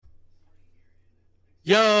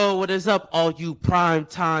Yo, what is up, all you prime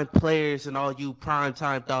time players and all you prime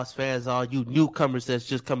time Thoughts fans, all you newcomers that's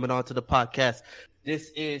just coming onto the podcast. This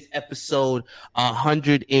is episode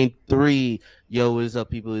 103. Yo, what is up,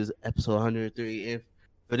 people? Is episode 103. And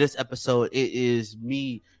for this episode, it is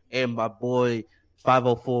me and my boy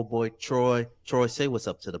 504 boy Troy. Troy, say what's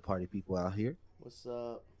up to the party people out here. What's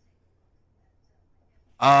up?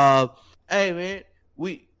 Uh, hey man,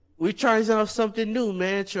 we we trying out something new,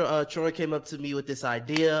 man. Troy came up to me with this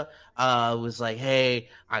idea. Was like, hey,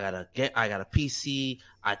 I got a PC.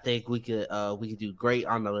 I think we could do great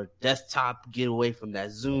on the desktop. Get away from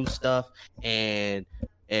that Zoom stuff and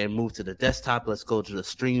move to the desktop. Let's go to the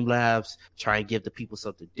Streamlabs. Try and give the people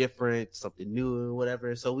something different, something new, or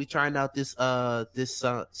whatever. So we trying out this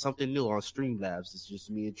something new on Streamlabs. It's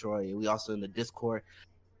just me and Troy. We also in the Discord.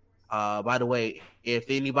 By the way, if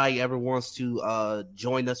anybody ever wants to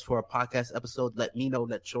join us for a podcast episode, let me know,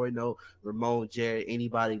 let Troy know, Ramon, Jared,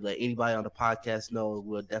 anybody, let anybody on the podcast know.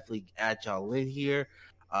 We'll definitely add y'all in here.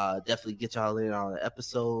 Definitely get y'all in on the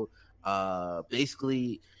episode.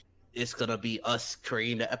 Basically, it's gonna be us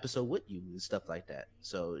creating the episode with you and stuff like that.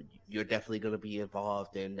 So you're definitely gonna be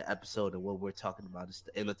involved in the episode and what we're talking about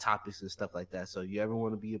and the topics and stuff like that. So you ever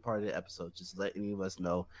want to be a part of the episode, just let any of us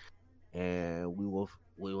know, and we will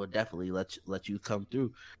definitely let you come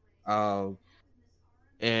through. Um,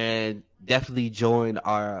 and definitely join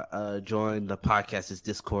the podcast's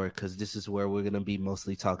Discord, because this is where we're gonna be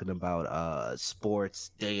mostly talking about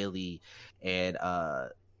sports daily, and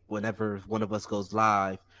whenever one of us goes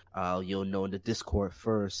live, you'll know in the Discord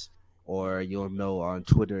first, or you'll know on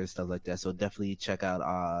Twitter and stuff like that. So definitely check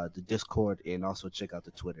out the Discord and also check out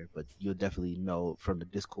the Twitter, but you'll definitely know from the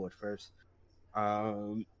Discord first.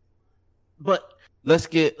 Um, but let's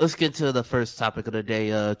get to the first topic of the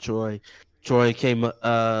day. Troy. Troy came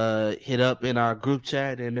hit up in our group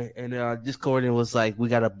chat and our Discord and was like, we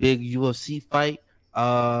got a big UFC fight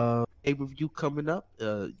pay-per-view coming up.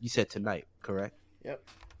 You said tonight, correct? Yep.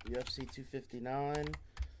 UFC 259.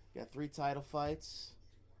 Got three title fights.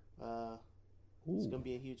 Uh, it's Ooh. gonna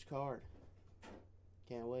be a huge card.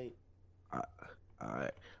 Can't wait. Uh, all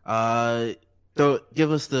right. Uh, so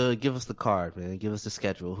give us the card, man. Give us the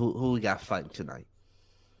schedule. Who we got fighting tonight?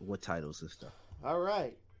 What titles and stuff? All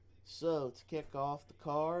right. So to kick off the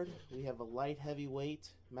card, we have a light heavyweight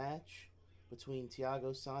match between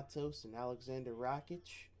Thiago Santos and Alexander Rakic.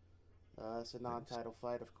 It's a Nice. non-title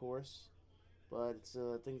fight, of course, but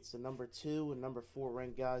I think it's the number 2 and number 4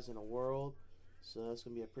 ranked guys in the world. So it's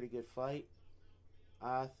gonna be a pretty good fight.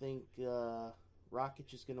 I think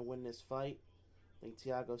Rakic is gonna win this fight. I think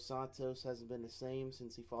Thiago Santos hasn't been the same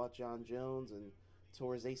since he fought John Jones and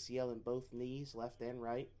tore his ACL in both knees, left and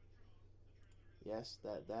right. Yes,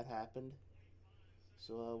 that happened.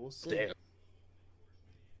 So we'll see. Damn.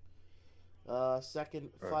 Second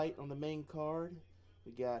All right. fight on the main card,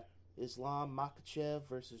 we got Islam Makhachev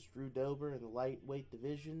versus Drew Dober in the lightweight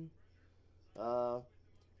division. Uh,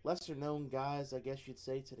 Lesser known guys, I guess you'd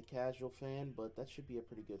say, to the casual fan, but that should be a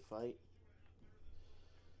pretty good fight.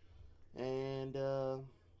 And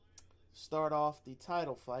start off the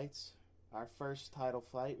title fights. Our first title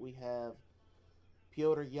fight, we have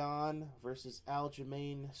Piotr Jan versus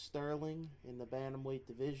Aljamain Sterling in the bantamweight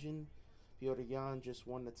division. Piotr Jan just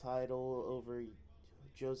won the title over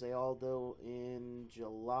Jose Aldo in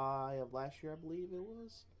July of last year, I believe it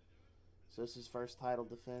was. So this is his first title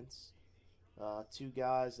defense. Two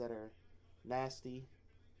guys that are nasty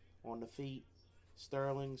on the feet.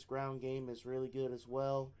 Sterling's ground game is really good as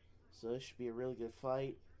well, so this should be a really good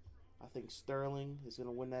fight. I think Sterling is going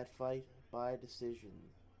to win that fight by decision.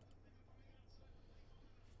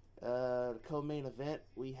 The co-main event,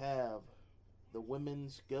 we have the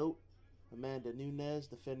women's GOAT, Amanda Nunes,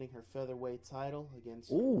 defending her featherweight title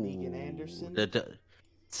against Megan Ooh, Anderson.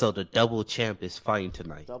 so the double champ is fighting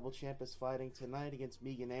tonight. Double champ is fighting tonight against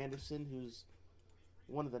Megan Anderson, who's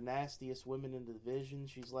one of the nastiest women in the division.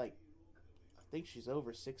 She's like, I think she's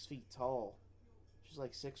over 6 feet tall. She's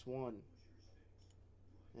like 6'1".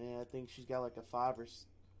 And I think she's got like a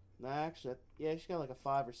she's got like a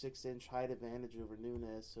 5 or 6 inch height advantage over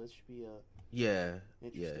Nunes. So it should be a Yeah, yeah,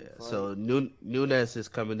 interesting yeah. fight. So Nunes is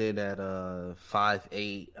coming in at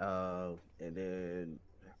 5'8", and then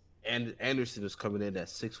Anderson is coming in at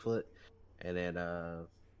 6 foot, and then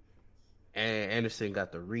Anderson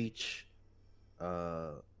got the reach,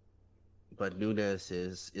 uh, but Nunes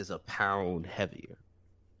is a pound heavier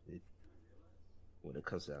when it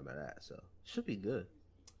comes down to that. So should be good.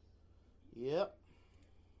 Yep.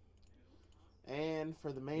 And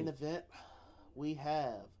for the main event, we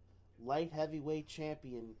have light heavyweight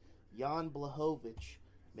champion Jan Blachowicz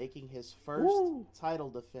making his first Woo! title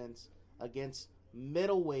defense against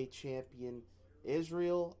middleweight champion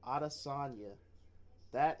Israel Adesanya.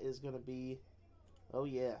 That is going to be, oh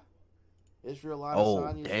yeah. Israel Oh,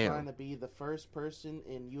 Adesanya is trying damn. to be the first person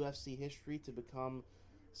in UFC history to become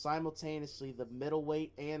simultaneously the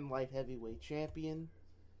middleweight and light heavyweight champion.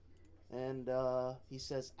 And he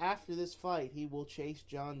says after this fight, he will chase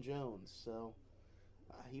John Jones. So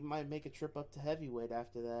he might make a trip up to heavyweight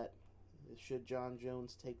after that. Should John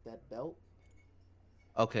Jones take that belt?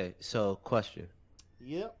 Okay, so question.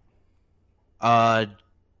 Yep. Uh,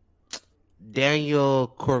 Daniel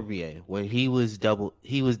Cormier, when he was double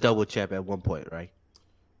champ at one point, right?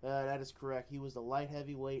 That is correct. He was the light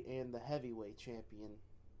heavyweight and the heavyweight champion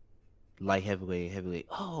Light heavyweight, heavyweight.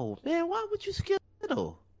 Oh man, why would you skip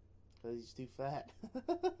middle? because he's too fat.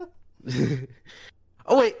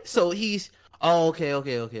 Oh wait, so he's oh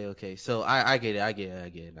okay. So I get it, I get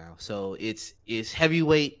it now. So it's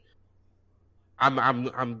heavyweight.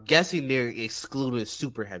 I'm guessing they're excluding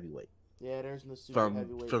super heavyweight Yeah, there's no super from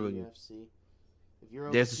heavyweight in the from UFC. If you're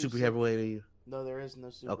over there's a super heavyweight in you. no, there is no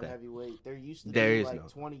super Okay, heavyweight. There used to there be is like no.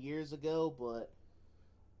 20 years ago, but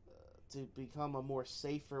to become a more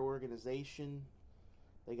safer organization,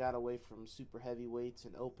 they got away from super heavyweights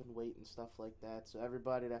and open weight and stuff like that. So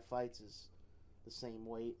everybody that fights is the same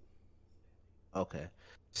weight. Okay,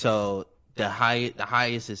 so the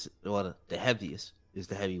highest is well the heaviest is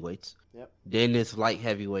the heavyweights. Yep. Then it's light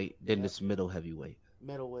heavyweight. Then Yep. it's middle heavyweight.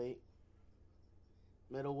 Middleweight,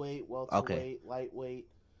 Okay, welterweight, lightweight,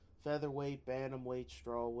 featherweight, bantamweight,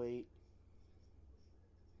 strawweight,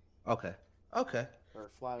 okay, okay. or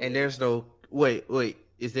And flyweight. there's no wait.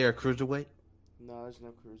 Is there a cruiserweight? No, there's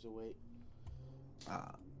no cruiserweight.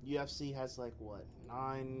 Uh, UFC has like what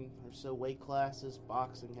 9 or so weight classes.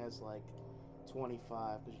 Boxing has like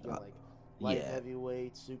 25 because you uh, got like light yeah,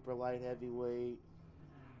 heavyweight, super light heavyweight,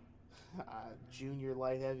 junior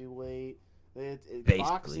light heavyweight.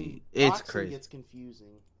 basically, it's Boxing crazy. gets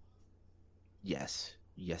confusing. Yes,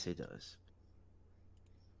 it does.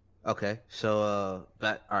 Okay, so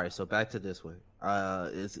back. All right, so back to this one.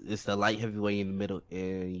 It's the light heavyweight in the middle,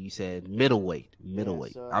 and you said middleweight, Yeah,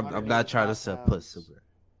 middleweight. so I'm not trying to 185 put pounds. super.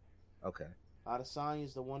 Okay, Adesanya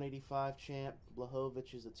is the 185 champ.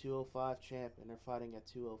 Blachowicz is the 205 champ, and they're fighting at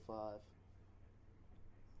 205.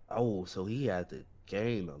 oh, so he had to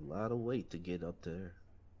gain a lot of weight to get up there.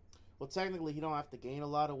 Well, technically, he don't have to gain a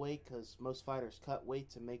lot of weight because most fighters cut weight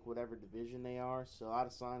to make whatever division they are. So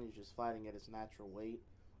Adesanya is just fighting at his natural weight,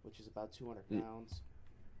 which is about 200 Mm, pounds.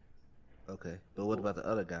 okay, but what about the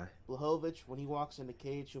other guy? Blachowicz, when he walks in the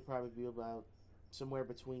cage, he'll probably be about somewhere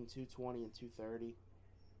between 220 and 230.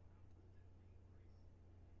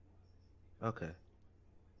 Okay,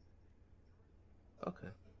 okay.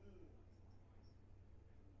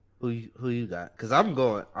 Who you got? Because I'm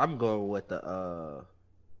going with the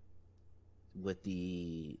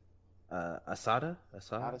Adesanya,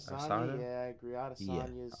 Asada. yeah, I agree. Yeah.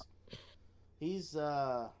 Adesanya's he's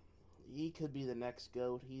he could be the next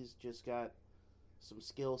GOAT. He's just got some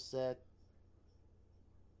skill set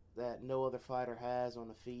that no other fighter has on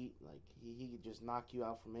the feet. Like he could just knock you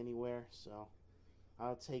out from anywhere. So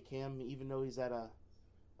I'll take him, even though he's at a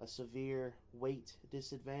severe weight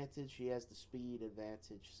disadvantage. He has the speed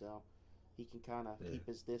advantage, so he can kind of Yeah. keep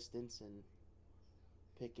his distance and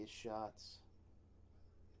pick his shots.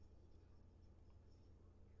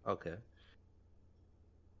 Okay.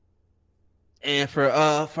 And for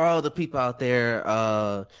all the people out there,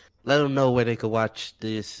 let them know where they can watch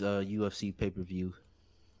this UFC pay per view.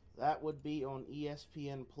 That would be on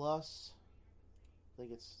ESPN Plus. I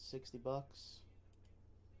think it's $60.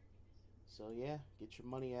 So yeah, get your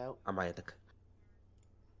money out. I might have to.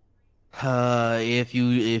 If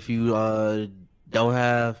you don't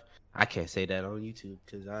have, I can't say that on YouTube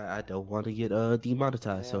because I don't want to get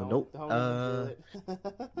demonetized. Yeah, So nope. don't even do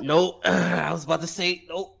it. Nope. I was about to say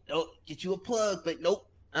nope. Get you a plug, but nope.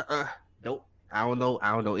 Nope. I don't know.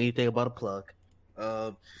 I don't know anything about a plug.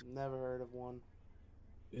 Uh, Never heard of one.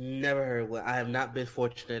 Never heard. Well, I have not been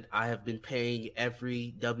fortunate. I have been paying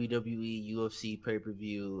every WWE, UFC pay per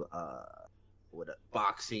view, with a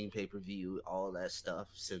boxing pay per view, all that stuff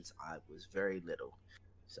since I was very little.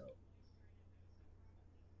 So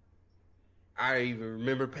I even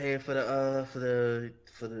remember paying for the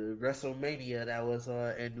WrestleMania that was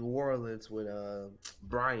in New Orleans when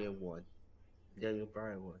Bryan won. Daniel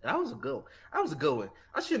Bryan won. That was a good one. That was a good one.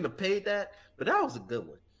 I shouldn't have paid that, but that was a good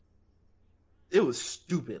one. It was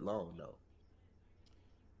stupid long though.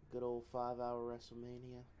 Good old 5 hour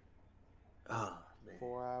WrestleMania. Oh man,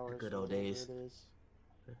 4 hours. the good old Whatever days. it is.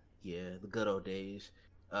 Yeah, the good old days.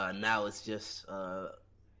 Now it's just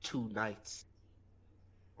 2 nights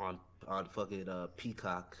on fucking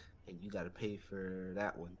Peacock and you got to pay for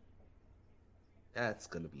that one. That's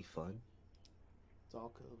gonna be fun. It's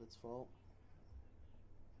all COVID's fault.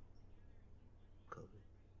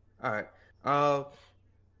 All right. Um.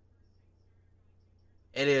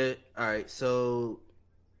 And then, all right. So,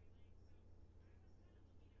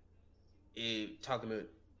 talking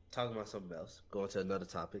about something else. Going to another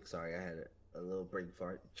topic. Sorry, I had a little brain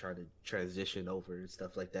fart trying to transition over and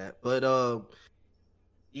stuff like that. But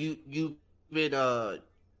you've been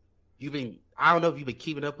you've been I don't know if you've been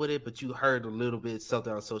keeping up with it, but you heard a little bit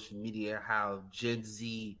something on social media how Gen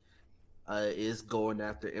Z is going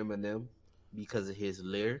after Eminem because of his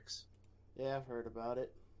lyrics. Yeah, I've heard about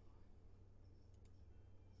it.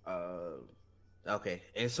 Okay,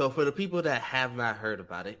 and so for the people that have not heard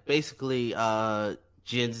about it, basically,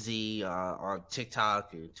 Gen Z on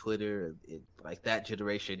TikTok and Twitter, and like that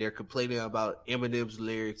generation, they're complaining about Eminem's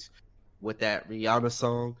lyrics with that Rihanna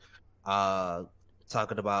song, uh,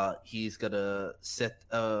 talking about he's gonna set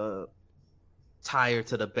tire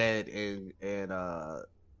to the bed and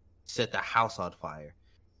set the house on fire.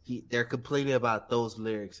 They're complaining about those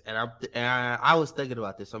lyrics, and I was thinking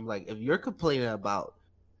about this. I'm like, if you're complaining about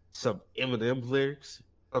some Eminem lyrics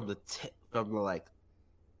from from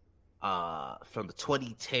the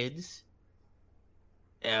 2010s,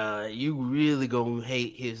 you really gonna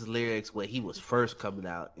hate his lyrics when he was first coming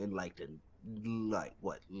out in like the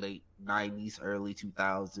late 90s, early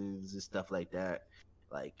 2000s and stuff like that.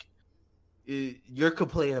 Like you're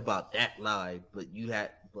complaining about that line, but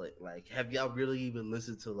like, have y'all really even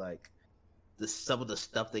listened to like some of the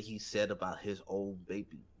stuff that he said about his old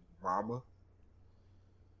baby mama?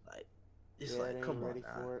 Like, it's Yeah, like, they come ain't on ready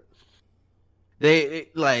now. for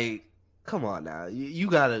it. Like, come on now. You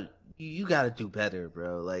gotta do better,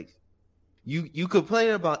 bro. Like, you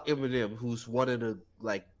complain about Eminem, who's one of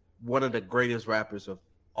the greatest rappers of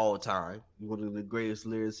all time, one of the greatest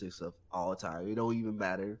lyricists of all time. It don't even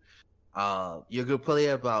matter. You're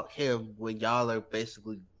complaining about him when y'all are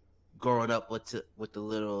basically growing up with the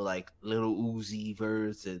little Uzi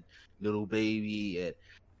verse and little baby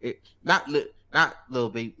and not little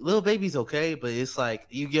baby. Little baby's okay, but it's like,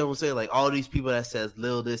 you get what I'm saying. Like all these people that says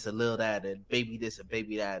little this and little that and baby this and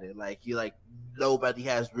baby that, and like you like nobody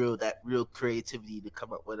has real creativity to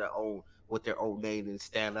come up with their own name and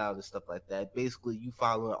stand out and stuff like that. Basically, you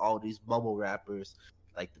follow all these bubble rappers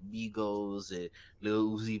like the Migos and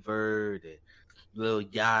Lil Uzi Vert and Lil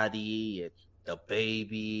Yachty and the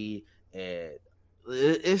Baby, and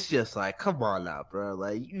it's just like, come on now, bro.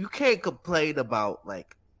 Like you can't complain about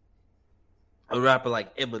like a rapper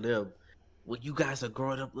like Eminem when you guys are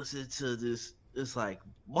growing up listening to this like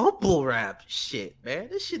mumble rap shit, man.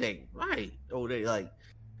 This shit ain't right. Oh, they like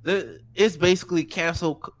it's basically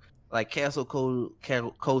culture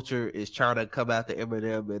is trying to come after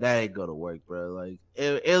Eminem, and that ain't gonna work, bro. Like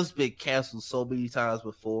it's been canceled so many times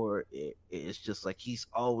before. It's just like he's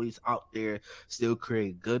always out there still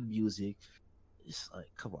creating good music. It's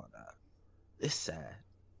like, come on now, it's sad.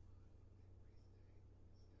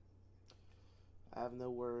 I have no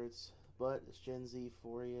words, but it's Gen Z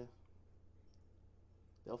for you.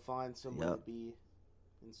 They'll find some way to Yep, be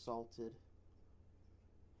insulted.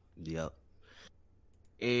 yep.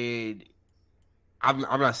 And I'm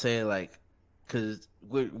not saying like, because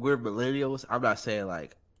we're millennials. I'm not saying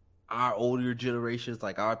like our older generations,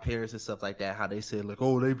 like our parents and stuff like that, how they say like,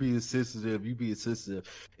 oh, they being sensitive, you being sensitive.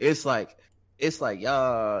 It's like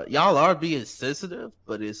y'all are being sensitive,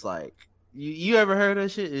 but it's like you ever heard of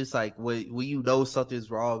shit? It's like when you know something's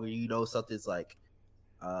wrong or you know something's like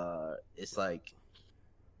it's like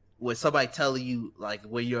when somebody telling you like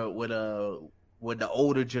when the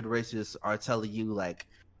older generations are telling you like,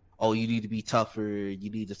 oh, you need to be tougher, you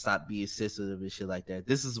need to stop being sensitive and shit like that.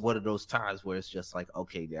 This is one of those times where it's just like,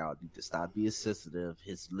 okay, now I need to stop being sensitive.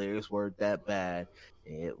 His lyrics weren't that bad.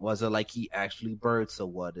 It wasn't like he actually burned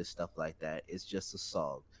someone and stuff like that. It's just a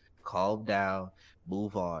song. Calm down,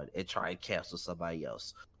 move on, and try and cancel somebody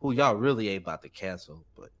else who y'all really ain't about to cancel.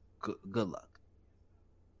 But good luck,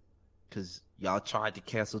 because y'all tried to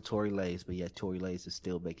cancel Tory Lanez, but yet Tory Lanez is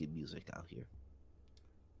still making music out here.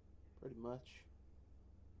 Pretty much.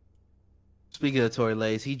 Speaking of Tory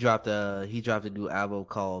Lanez, he dropped a new album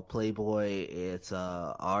called Playboy. It's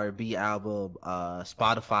a R&B album.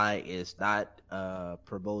 Spotify is not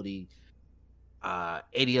promoting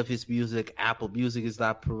any of his music. Apple Music is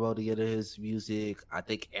not promoting any of his music. I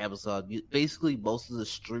think basically most of the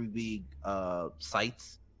streaming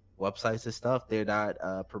sites, websites and stuff, they're not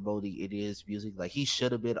promoting any of his music. Like he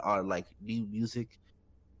should have been on like new music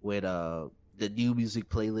with the new music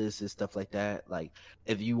playlist and stuff like that. Like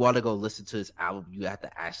if you want to go listen to his album, you have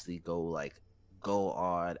to actually go like go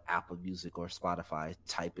on Apple Music or Spotify,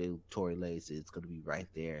 type in Tory Lanez, it's gonna be right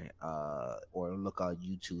there. Or look on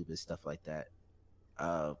YouTube and stuff like that.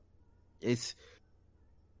 Uh, it's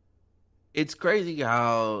it's crazy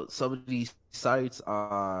how some of these sites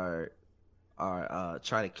are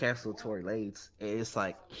trying to cancel Tory Lanez. And it's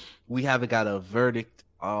like we haven't got a verdict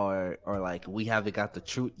or like we haven't got the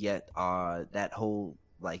truth yet on that whole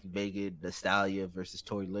like Megan Thee Stallion versus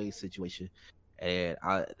Tory Lanez situation. And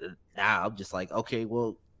now I'm just like, okay,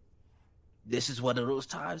 well, this is one of those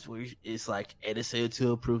times where it's like innocent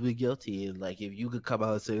until proven guilty. And like, if you could come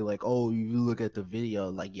out and say like, oh, you look at the video,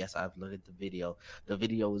 like, yes, I've looked at the video. The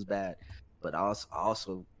video was bad, but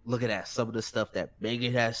also looking at some of the stuff that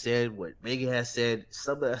Megan has said, what Megan has said,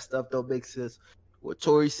 some of that stuff don't make sense. What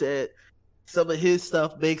Tory said, some of his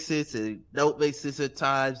stuff makes sense and don't make sense at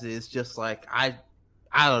times. And it's just like I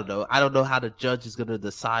don't know. I don't know how the judge is gonna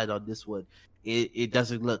decide on this one. It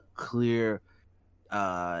doesn't look clear.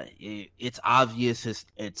 It's obvious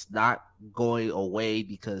it's not going away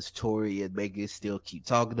because Tory and Megan still keep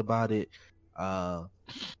talking about it.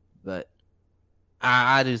 But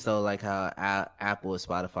I just don't like how Apple and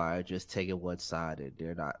Spotify are just taking one side and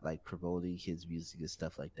they're not like promoting his music and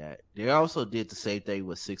stuff like that. They also did the same thing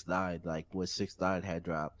with 6ix9ine, like when 6ix9ine had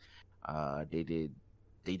dropped. They did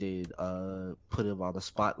put him on the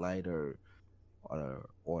spotlight or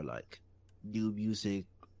like new music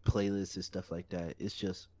playlists and stuff like that. It's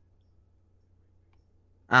just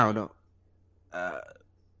I don't know. Uh,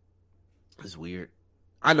 it's weird.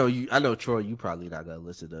 I know Troy. You probably not gonna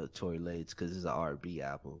listen to Tory Lanez because it's an R&B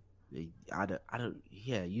album. I don't.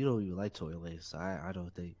 Yeah, you don't even like Tory Lanez, so I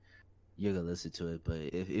don't think you're gonna listen to it. But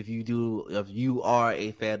if you do, if you are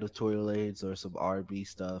a fan of Tory Lanez or some R&B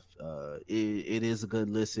stuff, it is a good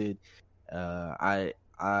listen. I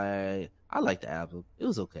like the album. It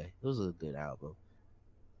was okay. It was a good album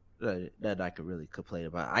that I could really complain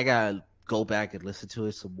about. I gotta go back and listen to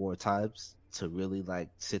it some more times to really like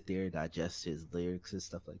sit there and digest his lyrics and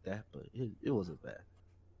stuff like that. But it wasn't bad.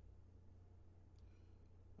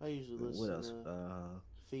 I usually What listen else? to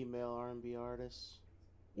female R&B artists.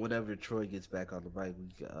 Whenever Troy gets back on the mic,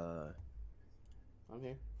 I'm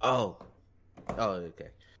here. oh okay.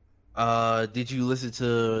 Did you listen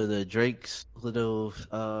to the Drake's little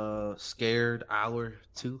scared hour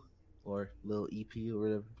 2 or little EP or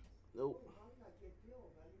whatever? Nope.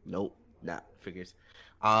 Nope, not figures.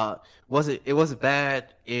 It wasn't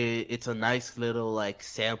bad. It's a nice little like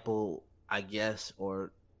sample, I guess,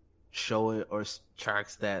 or show it or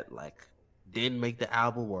tracks that like didn't make the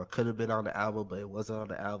album or could have been on the album, but it wasn't on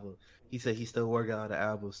the album. He said he's still working on the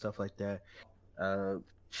album, stuff like that. Uh,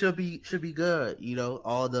 should be good. You know,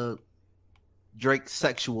 all the Drake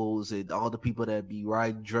sexuals and all the people that be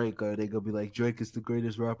riding Drake are they gonna be like Drake is the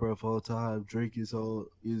greatest rapper of all time. Drake is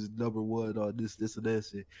number one on this and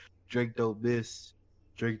this. And Drake don't miss.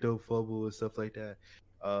 Drake don't fumble and stuff like that.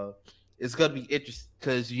 It's gonna be interesting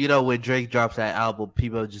because you know when Drake drops that album,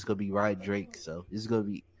 people are just gonna be riding Drake. So it's gonna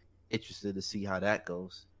be interesting to see how that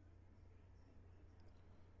goes.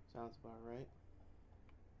 Sounds about right.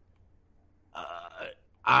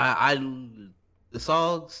 I the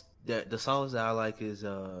songs that I like is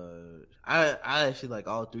I actually like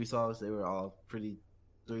all 3 songs. They were all pretty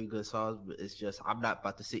 3 good songs, but it's just I'm not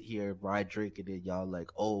about to sit here and ride Drake and then y'all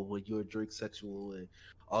like, oh, well you're a Drake sexual and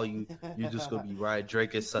all you're just gonna be ride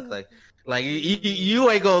Drake and suck like you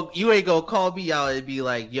ain't gonna call me out and be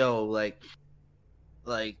like, yo, like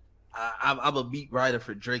I'm a meat rider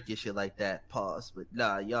for Drake and shit like that. Pause, but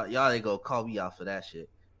nah, y'all ain't gonna call me out for that shit.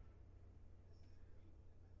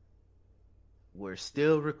 We're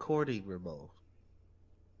still recording, Ramon.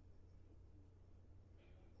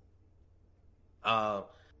 Uh,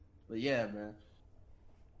 but yeah, man.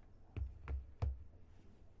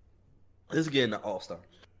 Let's get into All Star.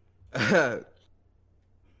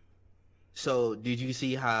 So, did you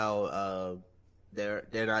see how they're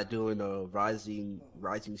not doing a Rising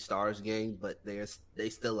Stars game, but they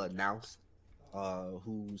still announced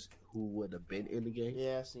who would have been in the game?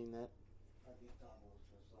 Yeah, I seen that.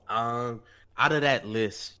 Out of that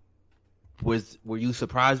list, were you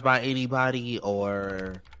surprised by anybody,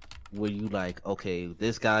 or were you like, okay,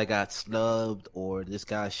 this guy got snubbed, or this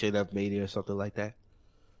guy should have made it, or something like that?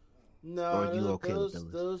 No, Or are you okay with the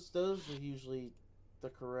list? those are usually the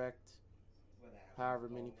correct. However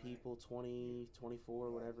many people, 20,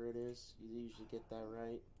 24, whatever it is, you usually get that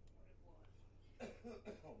right.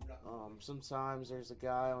 Sometimes there's a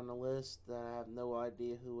guy on the list that I have no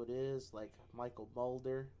idea who it is, like Michael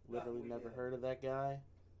Mulder. Literally never heard of that guy,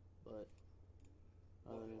 but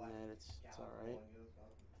other than that, it's all right.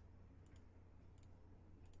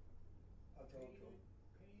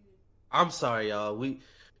 I'm sorry, y'all. We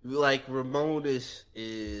like Ramon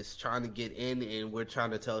is trying to get in, and we're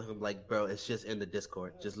trying to tell him like, bro, it's just in the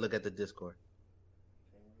Discord. Just look at the Discord.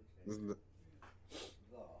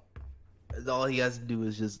 All he has to do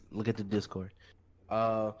is just look at the Discord.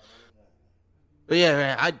 Uh, but yeah,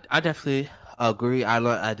 man, I definitely agree.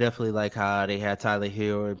 I definitely like how they had Tyler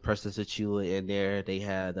Hero and Preston Achua in there. They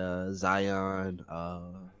had Zion.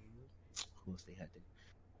 Who else they had there?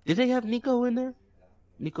 Did they have Nico in there?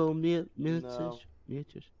 Nico Miletich? No,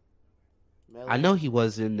 Miletich? I Melly. know he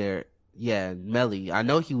was in there. Yeah, Melly. I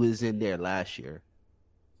know he was in there last year.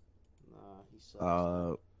 Nah, he sucks now.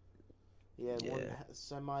 Uh, He had one yeah.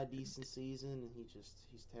 semi decent season, and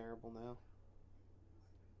he's terrible now.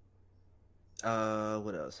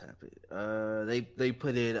 What else happened? They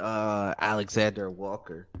put in Alexander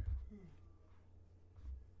Walker.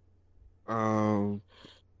 Um,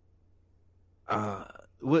 uh,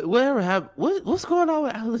 whatever happened? What's going on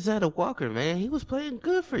with Alexander Walker, man? He was playing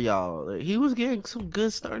good for y'all. He was getting some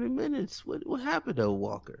good starting minutes. What happened to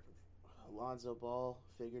Walker? Alonzo Ball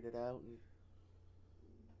figured it out and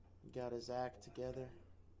got his act together.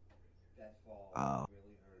 Uh,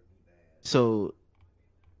 so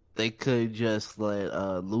they could just let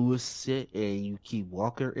Lewis sit and you keep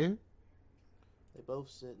Walker in. They both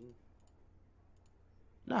sitting.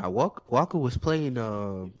 Nah, Walker was playing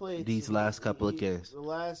He played these last couple of games. the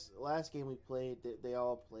last game we played. They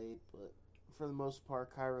all played, but for the most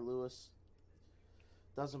part, Kyra Lewis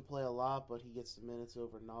doesn't play a lot, but he gets the minutes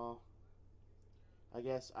over Nah. I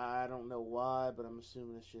guess I don't know why, but I'm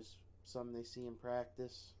assuming it's just something they see in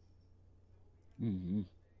practice. Mm-hmm.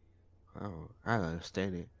 I don't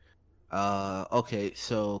understand it. Okay.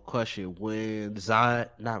 So question: When Zion,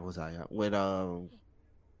 not was Zion,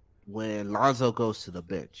 when Lonzo goes to the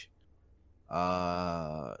bench,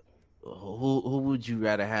 uh, who would you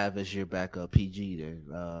rather have as your backup PG then?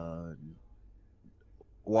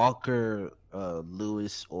 Walker,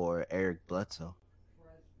 Lewis, or Eric Bledsoe?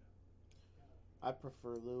 I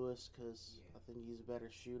prefer Lewis because I think he's a better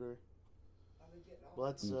shooter.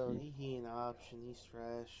 Bledsoe, Mm-hmm. he ain't an option. He's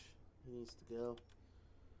trash. He needs to go.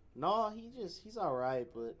 No, he's all right,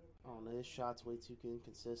 but I don't know. His shot's way too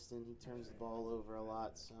inconsistent. He turns the ball over a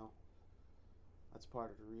lot, so that's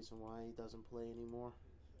part of the reason why he doesn't play anymore.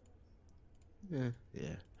 Yeah,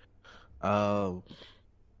 yeah. Um,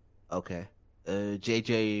 okay.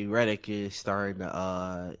 JJ Redick is starting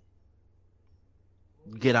to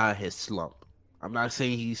get out of his slump. I'm not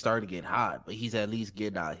saying he's starting to get hot, but he's at least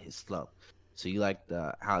getting out of his slump. So you like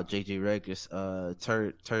the how JJ Redick is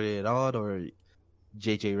turn it on, or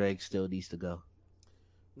JJ Redick still needs to go?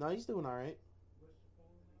 No, he's doing all right.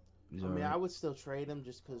 He's I all mean, right. I would still trade him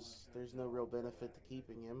just because there's no real benefit to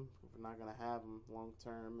keeping him. We're not going to have him long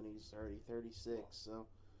term, and he's already 36. So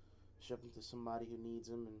ship him to somebody who needs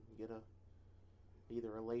him and get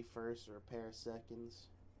either a late first or a pair of seconds.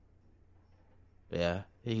 Yeah,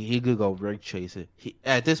 he could go rig chasing. He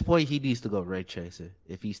at this point he needs to go rig chasing.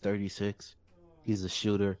 If he's 36, he's a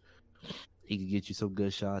shooter. He can get you some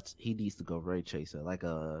good shots. He needs to go rig chasing, like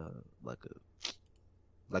a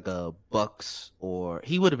like a Bucks, or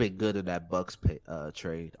he would have been good in that Bucks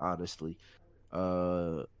trade. Honestly,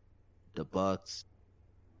 uh, the Bucks,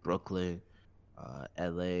 Brooklyn,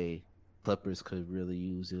 L.A. Clippers could really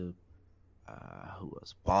use him. Who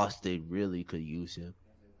else? Boston really could use him.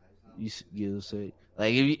 You know what I'm saying?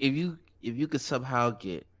 Like if you could somehow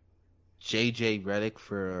get JJ Redick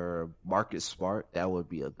for Marcus Smart, that would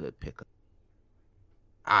be a good pickup.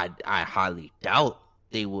 I highly doubt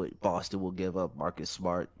Boston will give up Marcus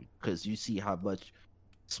Smart because you see how much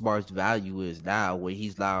Smart's value is now when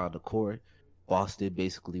he's not on the court. Boston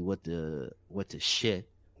basically went to shit.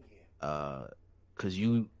 Because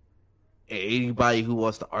you anybody who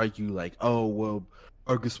wants to argue like, oh well,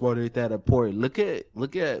 Marcus Smart ain't that important. Look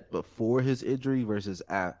at before his injury versus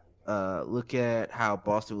at. Look at how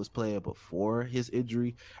Boston was playing before his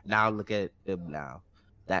injury. Now look at them now.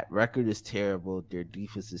 That record is terrible. Their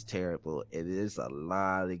defense is terrible, and there's a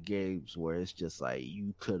lot of games where it's just like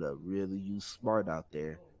you could have really used Smart out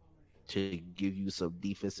there to give you some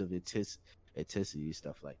defensive intensity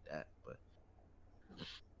stuff like that. But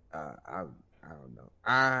I don't know.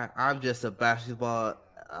 I'm just a basketball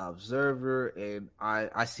observer, and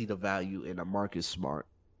I see the value in a Marcus Smart,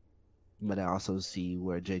 but I also see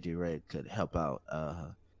where JJ Redick could help out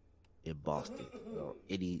in Boston,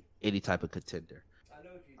 any type of contender.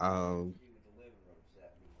 Um,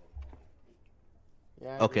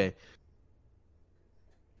 Yeah, I agree. okay,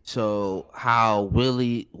 so how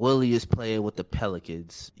Willie is playing with the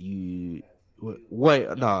Pelicans?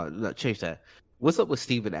 Wait, no, change that. What's up with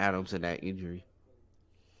Steven Adams and that injury?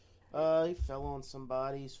 He fell on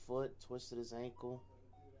somebody's foot, twisted his ankle.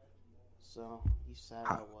 So he sat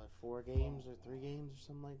How, out, what, 4 games or 3 games or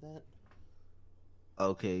something like that?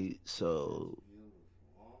 okay, so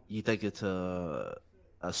you think it's a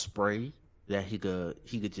sprain that he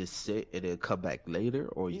could just sit and then come back later,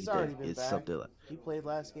 or He's you already think been it's back. something like He played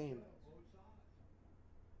last game.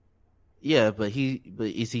 yeah, but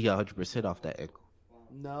is he 100% off that ankle?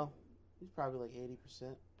 No, he's probably like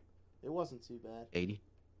 80%. It wasn't too bad. 80.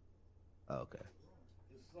 Okay.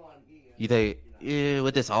 You think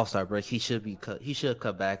with this All Star break he should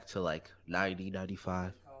come back to like 90,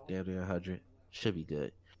 95, damn near 100. Should be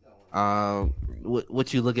good.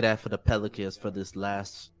 What you looking at for the Pelicans for this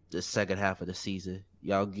second half of the season?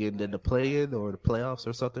 Y'all getting in the play-in or the playoffs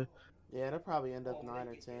or something? Yeah, they'll probably end up 9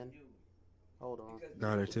 or 10. Hold on.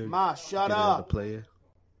 9 or 10. Ma, shut Getting in the up. play-in.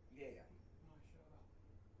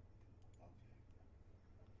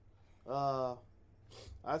 Uh,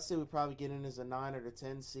 I'd say we probably get in as a 9 or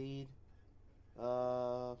 10 seed.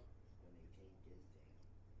 Uh,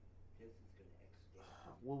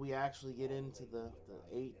 will we actually get into the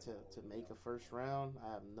 8 to make a first round?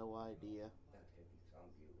 I have no idea.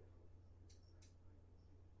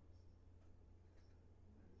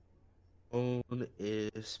 On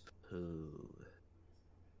is poo.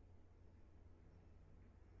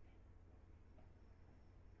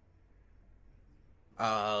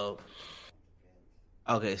 Uh,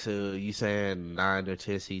 okay, so you saying 9 or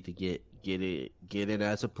 10 seed to get in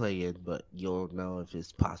as a play-in, but you don't know if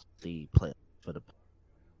it's possibly play for the.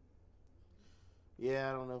 Yeah,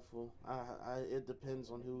 I don't know if we'll. It depends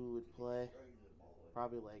on who we would play.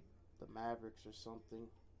 Probably like the Mavericks or something.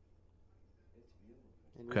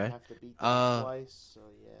 And we'd Okay. have to beat them Uh, twice. So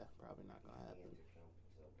yeah, probably not gonna happen.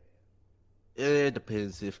 it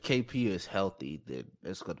depends. If KP is healthy, then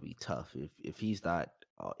it's gonna be tough. If he's not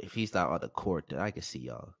on the court, then I can see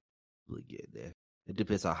y'all really getting there. It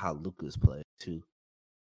depends on how Luka's playing too,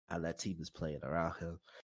 how that team is playing around him.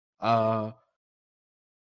 Uh,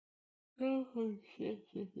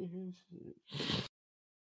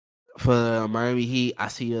 for Miami Heat, I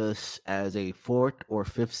see us as a fourth or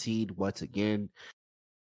fifth seed once again.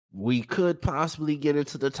 We could possibly get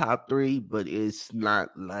into the top three, but it's not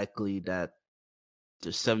likely that the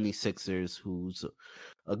 76ers, who's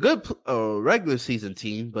a good regular season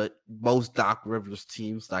team, but most Doc Rivers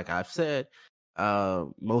teams, like I've said,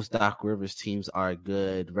 most Doc Rivers teams are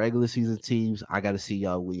good regular season teams. I got to see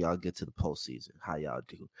y'all when y'all get to the postseason, how y'all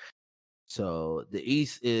do. So the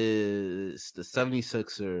East is the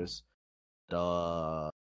 76ers, the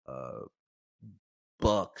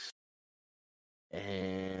Bucks,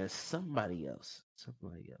 and somebody else.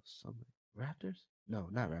 Raptors? No,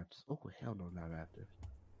 not Raptors. Oh, hell no, not Raptors.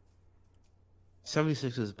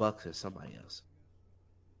 76ers, Bucks, and somebody else.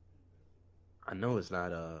 I know it's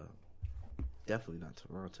not definitely not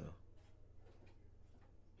Toronto.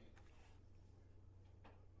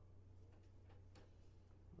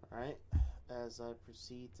 All right. As I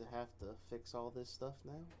proceed to have to fix all this stuff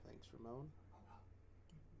now. Thanks, Ramon.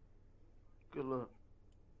 Good luck.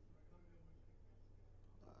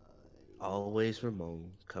 Always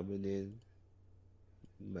Ramon coming in,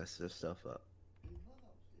 messing stuff up.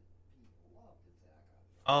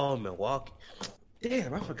 Oh, Milwaukee.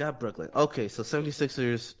 Damn, I forgot Brooklyn. Okay, so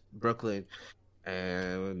 76ers, Brooklyn,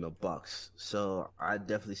 and the Bucks. So I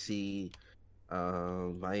definitely see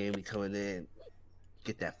Miami coming in,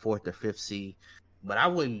 get that fourth or fifth seed. But I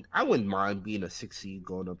wouldn't mind being a 6 seed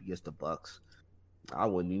going up against the Bucks. I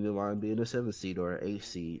wouldn't even mind being a 7 seed or an 8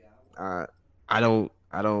 seed. I don't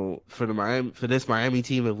for this Miami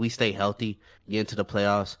team, if we stay healthy, get into the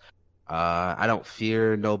playoffs, I don't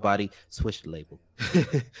fear nobody. Switch the label.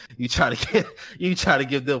 you try to get you try to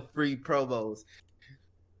give them free promos.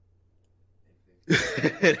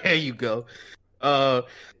 There you go. Uh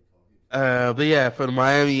but yeah, for the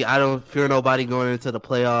Miami, I don't fear nobody going into the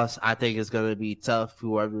playoffs. I think it's gonna be tough.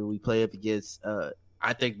 Whoever we play up against,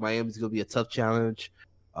 I think Miami's gonna be a tough challenge.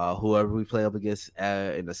 Whoever we play up against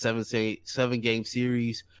in the 7 game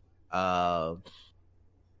series, uh,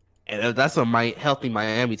 and if that's a healthy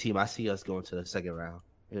Miami team, I see us going to the second round.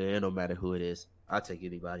 It don't matter who it is. I'll take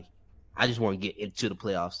anybody. I just want to get into the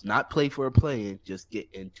playoffs, not play for a play-in, just get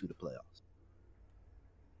into the playoffs.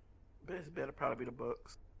 Best bet will probably be the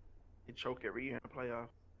Bucks. They choke every year in the playoffs.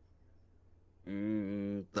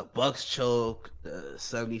 The Bucks choke. The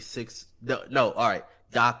 76. No, all right.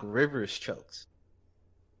 Doc Rivers chokes.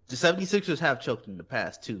 The 76ers have choked in the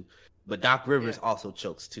past too, but Doc Rivers also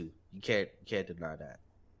chokes too. You can't deny that.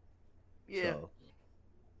 Yeah.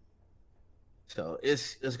 So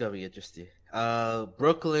it's gonna be interesting.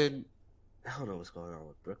 Brooklyn. I don't know what's going on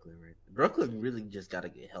with Brooklyn right now. Brooklyn really just got to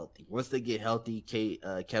get healthy. Once they get healthy,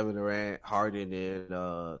 Kevin Durant, Harden, and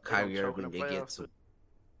Kyrie choke in Irving, the they get playoffs, some. too.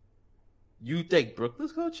 You think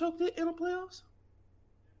Brooklyn's gonna choke it in the playoffs?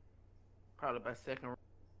 Probably by second round.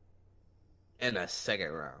 In the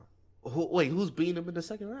second round. Who's beating them in the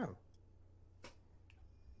second round?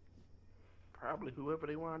 Probably whoever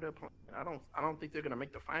they wind up playing. I don't think they're gonna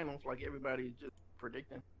make the finals like everybody's just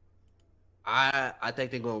predicting. I think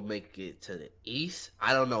they're gonna make it to the East.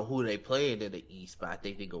 I don't know who they playing in the East, but I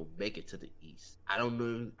think they're gonna make it to the East. I don't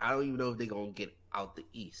know. I don't even know if they're gonna get out the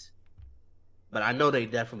East. But I know they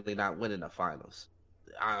definitely not winning the finals.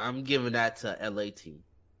 I'm giving that to LA team.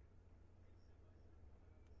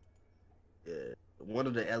 Yeah, one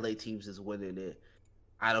of the LA teams is winning it.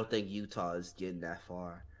 I don't think Utah is getting that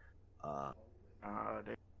far.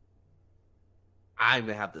 They, I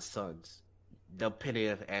even have the Suns, depending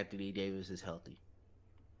if Anthony Davis is healthy.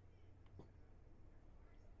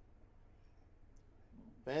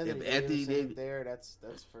 If Anthony Davis ain't there, that's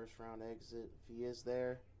first round exit. If he is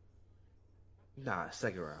there, nah,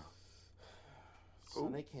 second round. So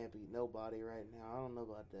they can't beat nobody right now. I don't know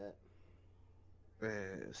about that.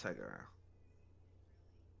 Second round.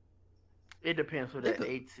 it depends who that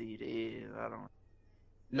 8th seed is. I don't.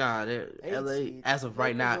 Nah, LA seed. as of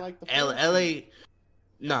right now. Like LA,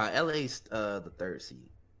 nah, LA's the 3rd seed.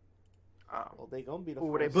 Well, they gonna be the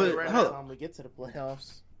Who they 4th play seed right by the now? time we get to the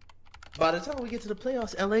playoffs. By the time we get to the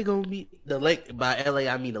playoffs, LA gonna meet the Lake. By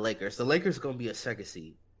LA, I mean the Lakers. The Lakers gonna be a 2nd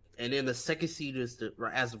seed, and then the 2nd seed is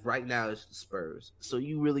as of right now is the Spurs. So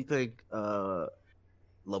you really think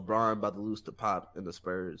LeBron about to lose to Pop in the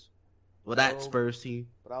Spurs? Well, that Spurs team.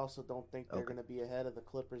 But I also don't think they're gonna be ahead of the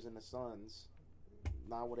Clippers and the Suns.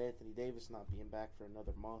 Not with Anthony Davis not being back for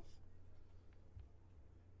another month.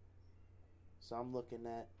 So I'm looking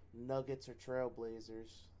at Nuggets or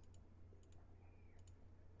Trailblazers.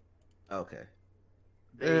 Okay.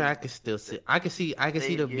 I can still see. I can see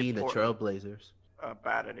them being the Trailblazers. Up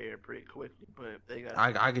out of there pretty quickly, but they got.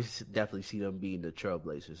 I can definitely see them being the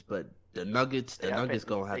Trailblazers, but the Nuggets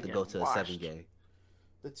gonna have to go to a 7-game.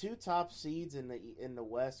 The 2 top seeds in the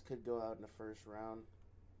West could go out in the first round,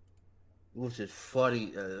 which is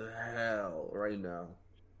funny as hell right now.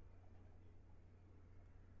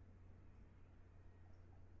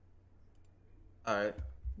 All right,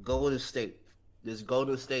 Golden State. This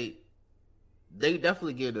Golden State, they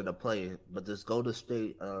definitely get into the play, but does Golden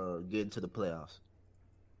State get into the playoffs?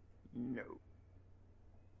 No.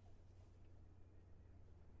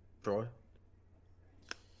 Troy?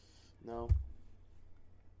 No.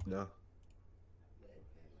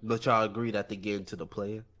 But y'all agree that they get into the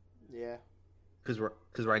play? Yeah.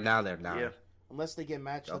 Because right now they're not. Yeah. Unless they get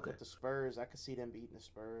matched up with the Spurs, I could see them beating the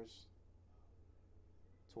Spurs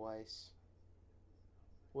twice.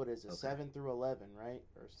 What is it? 7 through 11, right?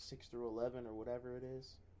 Or 6 through 11, or whatever it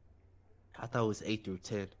is. I thought it was 8 through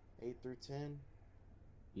 10. 8 through 10.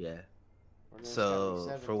 Yeah. So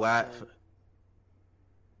for what?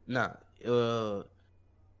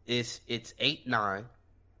 It's 8-9.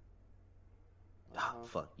 Oh,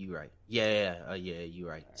 fuck, you right. Yeah, you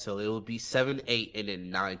right. So it would be 7-8 and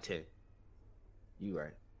then 9-10. You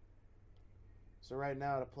right. So right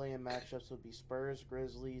now the play-in matchups would be Spurs,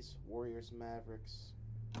 Grizzlies, Warriors, Mavericks.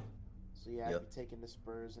 So yeah, I'd be taking the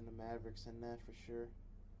Spurs and the Mavericks in that for sure.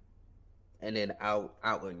 And then out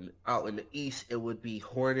in the East, it would be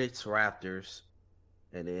Hornets, Raptors,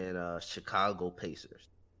 and then Chicago Pacers.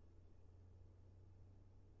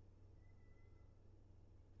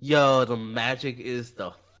 Yo, the Magic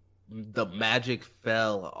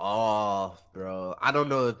fell off, bro. I don't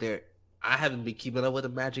know if I haven't been keeping up with the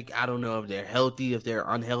Magic. I don't know if they're healthy, if they're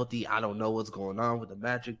unhealthy. I don't know what's going on with the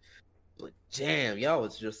Magic. But damn, y'all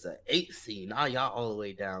was just an 8 seed. Now y'all all the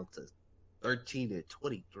way down to 13 and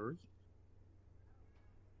 23.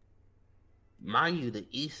 Mind you, the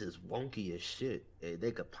East is wonky as shit. And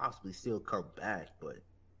they could possibly still come back, but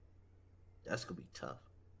that's gonna be tough.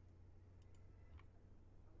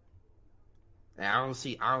 And I don't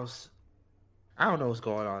know what's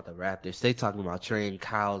going on with the Raptors. They talking about trading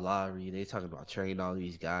Kyle Lowry. They talking about trading all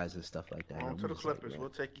these guys and stuff like that. On to the Clippers. We'll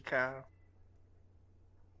take you, Kyle.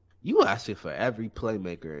 You asking for every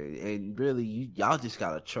playmaker, and really, y'all just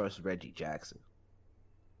gotta trust Reggie Jackson.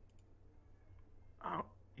 I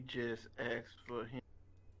just asked for him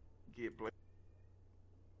to get Blake.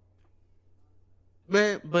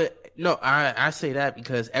 Man, but no, I say that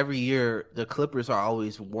because every year the Clippers are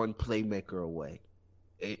always one playmaker away.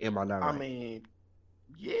 Am I not right? I mean,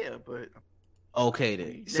 yeah, but okay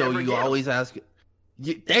then. So you always ask.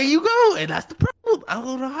 There you go, and that's the problem. I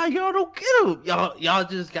don't know how y'all don't get him. Y'all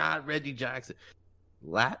just got Reggie Jackson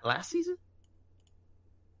last season.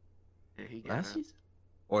 Yeah, he got Last him season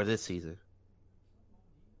or this season?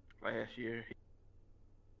 last year.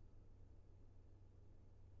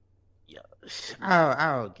 Yeah,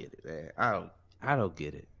 I don't get it, man. I don't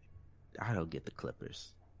get it. I don't get the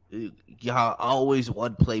Clippers. Y'all always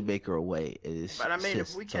one playmaker away. It's, But I it's mean,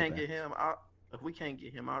 if we just so can't bad. get him,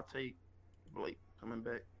 I'll take Blake coming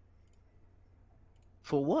back.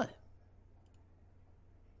 For what?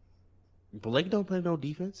 Blake don't play no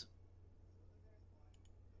defense.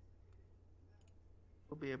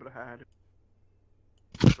 We'll be able to hide him.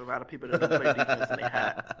 There's a lot of people that don't play defense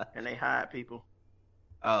and they hide people.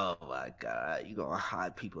 Oh my god, you gonna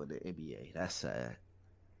hide people in the NBA? That's sad.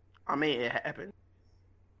 I mean, it happened.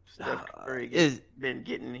 Steph Curry Is been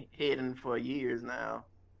getting hidden for years now,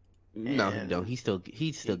 no, he don't. and He still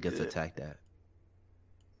he gets could. attacked. At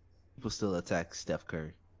people still attack Steph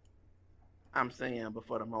Curry. I'm saying, but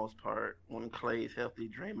for the most part, when Clay's healthy,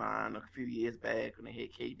 Draymond a few years back when they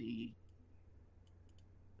hit KD,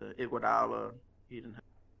 Iguodala, he didn't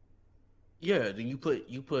Yeah, then you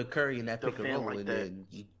put Curry in that pick and defend roll, like and that. then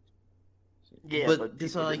you. Yeah, But but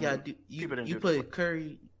this people all you gotta didn't. do. People didn't You do this. put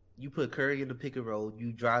Curry. You put Curry in the pick and roll.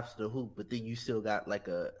 You drive to the hoop, but then you still got like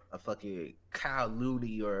a fucking Kyle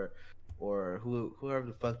Looney or whoever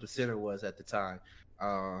the fuck the center was at the time.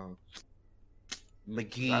 Um, Zaza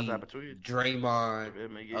McGee, Pachulia, Draymond,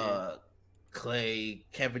 McGee. Clay,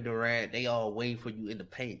 Kevin Durant, they all waiting for you in the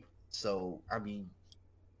paint. So I mean,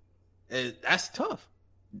 that's tough.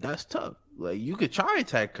 That's tough. Like you could try and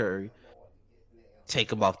attack Curry,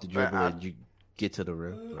 take him off the But dribble, and you get to the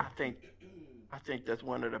rim. I think that's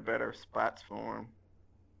one of the better spots for him.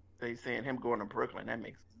 They saying him going to Brooklyn, that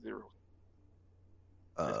makes zero.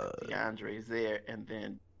 DeAndre's there, and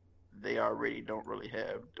then they already don't really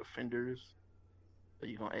have defenders. So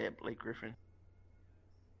you're gonna add Blake Griffin.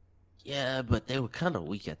 Yeah, but they were kind of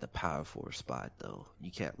weak at the power forward spot, though. You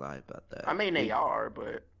can't lie about that. I mean, they are,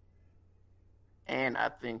 but and I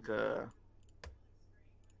think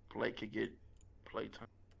Blake could get play time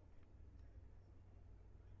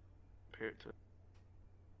compared to.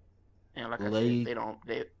 And like I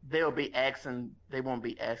said, they won't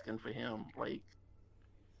be asking for him like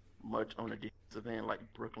much on the defensive end like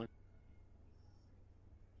Brooklyn.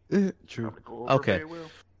 True. Probably go over Okay. very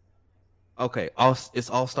well. Okay. It's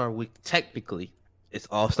All Star Week. Technically, it's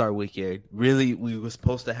All Star Weekend. Really, we were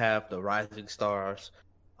supposed to have the Rising Stars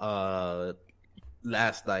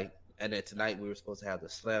last night, and then tonight we were supposed to have the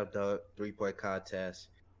Slam Dunk 3-point contest.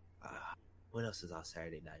 What else is on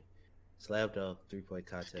Saturday night? Slam Dunk 3-point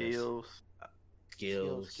contest.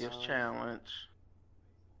 Skills Challenge.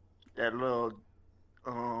 That little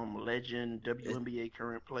legend WNBA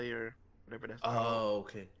current player, whatever that's called. Oh,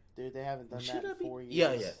 okay. Dude, they haven't done that in 4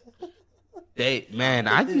 years. Yeah.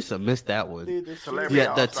 I used to miss that one. Dude, the Celebrity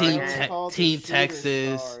Yeah, the All-Star Team Shooter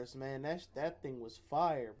Texas. Stars, man, that thing was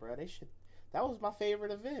fire, bro. That was my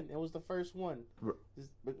favorite event. It was the first one.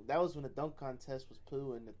 That was when the dunk contest was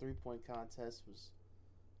poo and the 3-point contest was,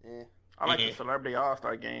 eh. I like the Celebrity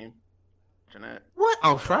All-Star game. Jeanette. What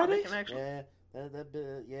on Friday? They can actually, Yeah,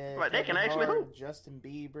 yeah. Like, they can Kevin actually Hart, hoop. Justin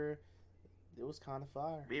Bieber. It was kind of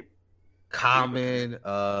fire. Common.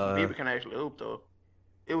 Bieber can actually hoop though.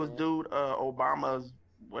 It was dude Obama's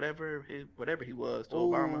whatever he was to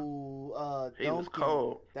Obama. Ooh, He was Duncan.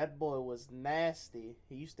 cold. That boy was nasty.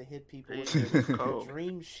 He used to hit people He with was the cold.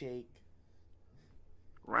 dream shake.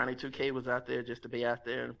 Ronnie 2K was out there just to be out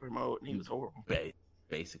there and promote, and he was horrible.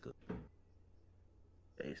 Basically.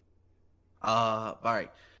 All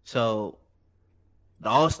right. So the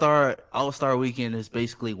All-Star Weekend is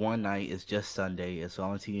basically one night. It's just Sunday. It's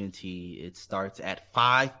on TNT. It starts at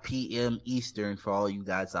 5 p.m. Eastern for all you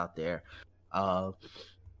guys out there.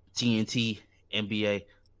 TNT, NBA,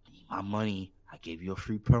 my money. I gave you a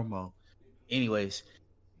free promo. Anyways,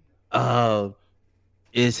 they're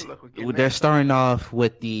starting off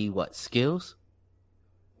with the skills?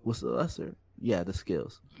 What's the lesser? Yeah, the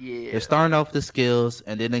skills. Yeah. They're starting off the skills,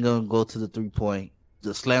 and then they're gonna go to the 3-point.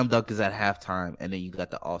 The slam dunk is at halftime, and then you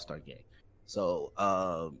got the All-Star game. So,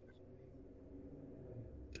 I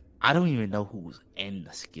don't even know who's in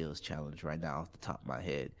the skills challenge right now off the top of my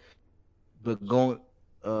head. But going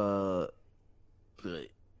into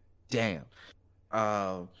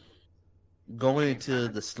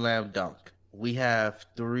the slam dunk, we have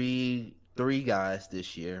three guys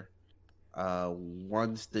this year.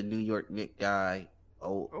 One's the New York Knicks guy,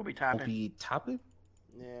 Obi Toppin.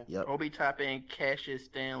 Yeah. Yep. Obi Toppin, Cassius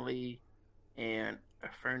Stanley, and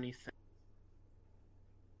Fernie.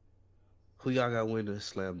 Who y'all got win the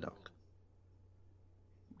slam dunk?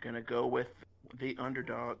 I'm gonna go with the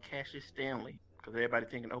underdog, Cassius Stanley, because everybody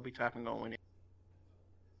thinking Obi Toppin gonna win it.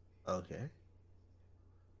 Okay.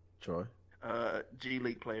 Troy. G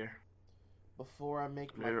League player. Before I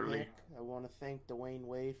make my Literally. pick, I want to thank Dwayne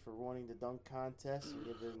Wade for winning the dunk contest and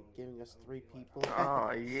giving us 3 people Oh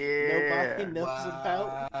nobody yeah, knows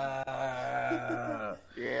about.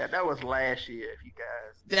 yeah. That was last year. If you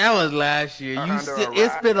guys That was last year. are You under still, a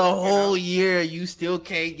it's rock, been a you whole know, year. You still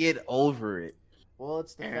can't get over it. Well,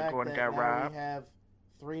 it's the Aaron fact Gordon that got now robbed. we have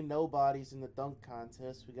 3 nobodies in the dunk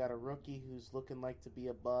contest. We got a rookie who's looking like to be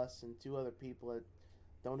a bust, and 2 other people that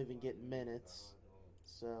don't even get minutes.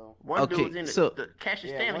 So one Okay, dude's in so- the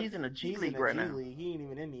Cassius yeah, Stanley. He's in the G League right now. League. He ain't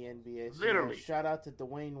even in the NBA. So Literally. yeah, shout out to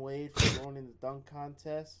Dwayne Wade for winning the dunk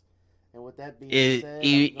contest. And with that being It,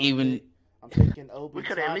 said, I'm picking Obi We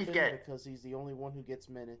could at least Toppin get- because he's the only one who gets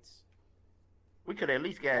minutes. We could at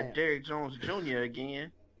least got Damn. Derrick Jones Jr.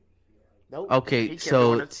 again. Nope. okay, He kept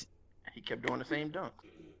so doing it. He kept doing the same dunk.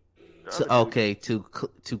 The So, other dude-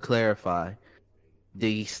 okay, to clarify,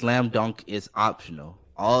 the slam dunk is optional.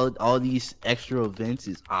 All these extra events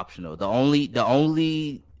is optional. The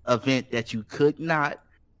only event that you could not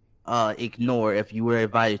ignore if you were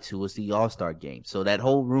invited to was the All-Star game. So that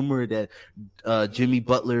whole rumor that Jimmy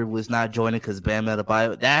Butler was not joining because Bam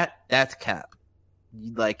Adebayo, that's cap.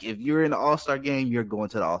 Like if you're in the All-Star game, you're going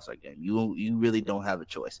to the All-Star game. You really don't have a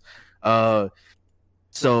choice.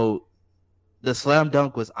 So the slam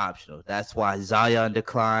dunk was optional. That's why Zion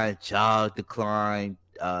declined, Ja declined,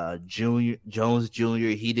 Jones Jr.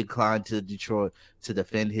 he declined to Detroit to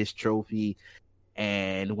defend his trophy.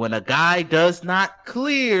 And when a guy does not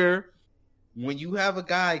clear, when you have a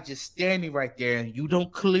guy just standing right there and you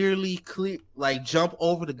don't clearly jump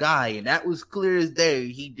over the guy, and that was clear as day,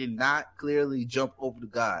 he did not clearly jump over the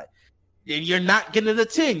guy. Then you're not getting a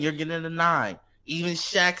 10, you're getting a 9. Even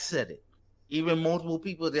Shaq said it. Even multiple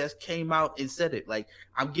people that came out and said it. Like,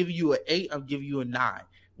 I'm giving you an 8, I'm giving you a 9.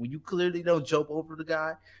 When you clearly don't jump over the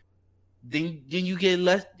guy, then you get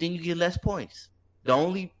less points. The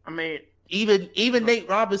only I mean, even Nate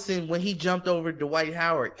Robinson, when he jumped over Dwight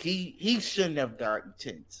Howard, he shouldn't have gotten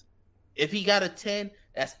 10s. If he got a 10,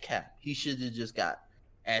 that's cap. He should have just got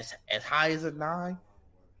as high as a 9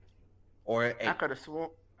 or an 8. I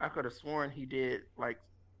could have sworn he did like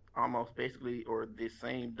almost basically or the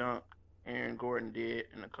same dunk Aaron Gordon did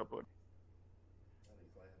in a couple of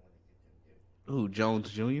Who, Jones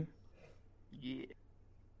Jr.? yeah.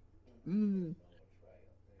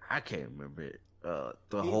 I can't remember it. He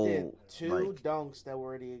did 2 dunks that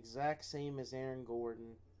were the exact same as Aaron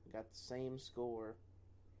Gordon. Got the same score.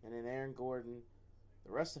 And then Aaron Gordon,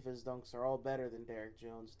 the rest of his dunks are all better than Derrick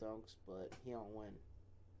Jones' dunks, but he don't win.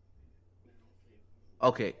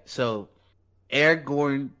 Okay, so Aaron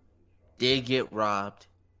Gordon did get robbed.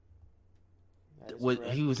 That is What,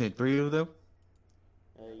 correct. he was in 3 of them?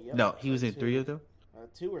 Yep. No, he was in 2. 3 of them.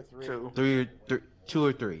 2 or 3. 2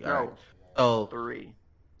 or 3. All No, right. So 3.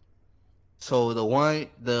 So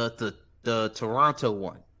the Toronto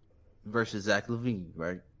one versus Zach LaVine,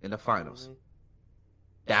 right, in the finals. Mhm.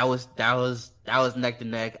 That was neck to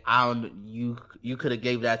neck. You could have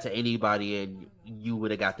gave that to anybody and you would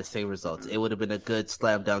have got the same results. It would have been a good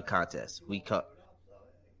slam dunk contest. He got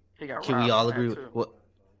Can robbed we all on that, agree? too. What?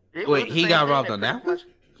 It Wait, was the he same got thing robbed that on that pretty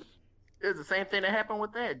much- It was the same thing that happened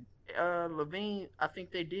with that. Levine, I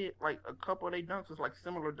think they did like a couple of their dunks was like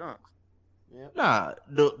similar dunks. Yep. Nah,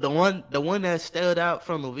 the one that stood out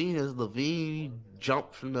from LaVine is LaVine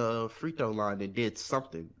jumped from the free throw line and did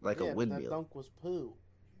something like Yeah, a but windmill. that dunk was poo.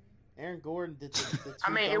 Aaron Gordon did the 2 I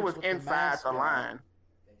mean, it dunks was with the inside the mascot. line.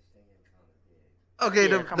 Okay,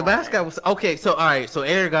 Yeah, the come on, mascot man. was okay. So all right, so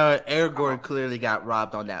Aaron Gordon clearly got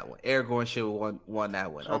robbed on that one. Aaron Gordon should have won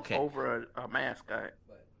that one. Jumped Okay. over a mascot.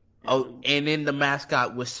 Oh, and then the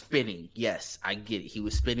mascot was spinning. Yes, I get it. He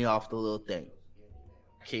was spinning off the little thing.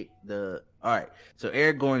 Okay, all right. So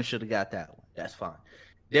Aaron Gordon should have got that one. That's fine.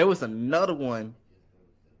 There was another one.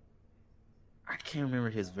 I can't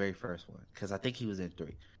remember his very first one because I think he was in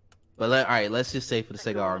 3. But all right, let's just say for the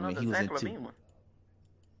sake of argument, he was in 2. One.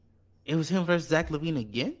 It was him versus Zach LaVine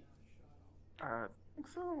again. I think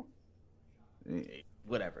so.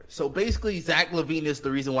 Whatever. So basically, Zach LaVine is the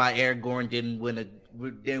reason why Aaron Gordon didn't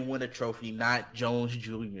win a trophy, not Jones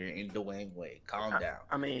Jr. and Dwayne Wade. Calm down.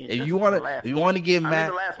 I mean, If you want to get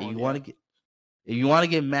mad, if you want to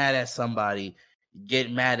get mad at somebody,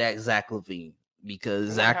 get mad at Zach LaVine because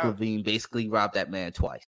Zach LaVine basically robbed that man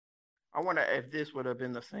twice. I wonder if this would have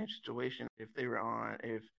been the same situation if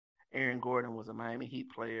Aaron Gordon was a Miami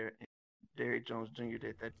Heat player and Derrick Jones Jr.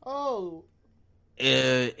 did that. Oh,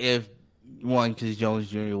 If one, because Jones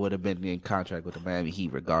Jr. would have been in contract with the Miami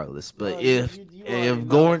Heat regardless. But no, if you already know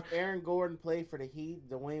Gordon, if Aaron Gordon played for the Heat,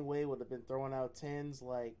 Dwayne Wade would have been throwing out 10s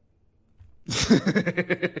like.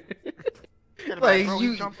 said about Like bro,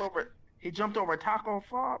 you, he jumped over Taco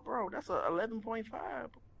Fall, bro. That's a 11.5.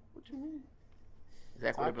 What you mean?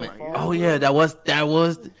 Zach would have been Taco like, Fall, yeah. oh yeah, that was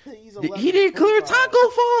He's he didn't clear 11'5". Taco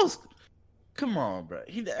Falls. Come on, bro.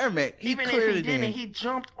 He Even if he clearly didn't, didn't. he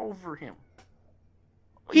jumped over him.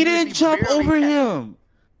 He Even if didn't jump barely over him.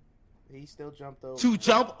 He still jumped over. To him.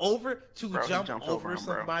 jump Bro, he jump jumps over over him,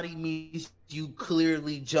 bro. somebody means you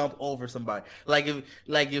clearly jump over somebody. Like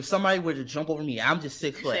if somebody were to jump over me, I'm just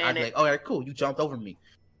 6 foot. saying I'd be it- like, all right, cool, you jumped over me.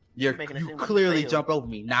 You making it You seem like clearly you failed. jumped over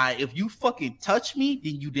me. Now, if you fucking touch me,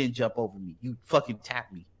 then you didn't jump over me. You fucking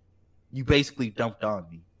tapped me. You basically dumped on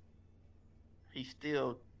me. He's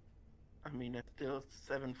still, I mean, that's still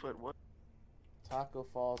 7 foot. What? Taco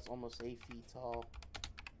Fall's almost 8 feet tall.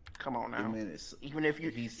 Come on now. Minutes. Even if you,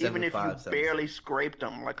 He's even if you 7'5", barely scraped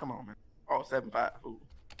him, like, come on, man. Oh, 7'5". Ooh,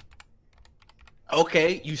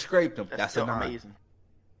 Okay, you scraped him. That's still a 9. amazing.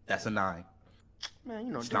 That's a 9. Man,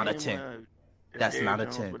 you know, It's not a damn 10. well, if That's Derrick not a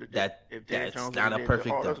Jones 10. would've if Derrick That's Jones not a would've did perfect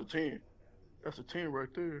that, oh, dunk. that's a 10. That's a 10 right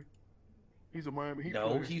there. He's a Miami Heat No,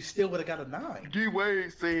 player. he still would have got a 9. D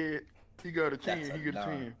Wade said he got a 10. That's a He got a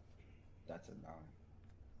 9. 10. That's a 9.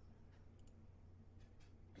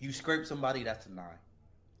 You scrape somebody, that's a 9.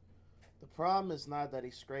 The problem is not that he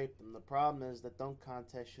scraped him. The problem is the dunk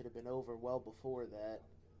contest should have been over well before that.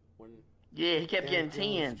 When Yeah, he kept Derrick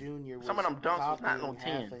getting 10s. Jones Jr. was Some of them dunks was not no copying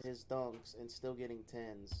half 10s. of his dunks and still getting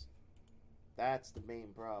 10s. That's the main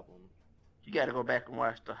problem. You got to go back and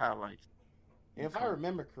watch the highlights. And if I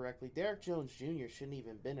remember correctly, Derrick Jones Jr. shouldn't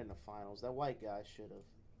even been in the finals. That white guy should have.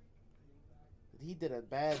 He did a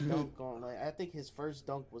bad dunk on. Like, I think his first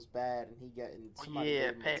dunk was bad, and he got in. Somebody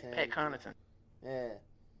Yeah, gave him a 10. Pat Connaughton.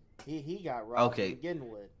 Yeah, he got robbed Okay. to begin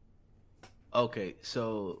with. Okay,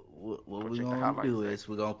 so what we're check the gonna highlights do section. is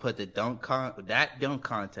we're gonna put the dunk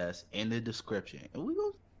contest in the description, and we're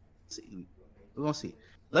gonna see. We're gonna see.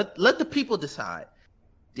 Let the people decide.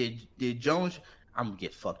 Did Jones? I'm gonna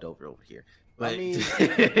get fucked over here. But I mean, I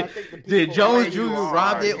think the did people- Jones Hey, Jr. you are,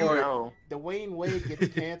 robbed it you or? know. Dwayne Wade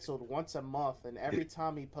gets canceled once a month, and every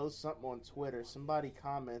time he posts something on Twitter, somebody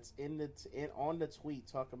comments on the tweet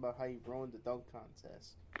talking about how he ruined the dunk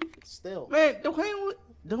contest. It's still, Man,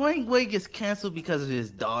 Dwayne Wade gets canceled because of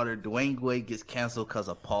his daughter. Dwayne Wade gets canceled because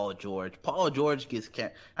of Paul George. Paul George gets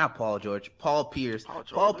not Paul George. Paul Pierce.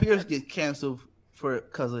 Paul Pierce gets canceled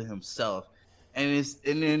because of himself. And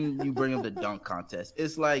then you bring up the dunk contest.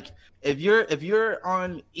 It's like if you're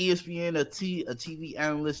on ESPN, a TV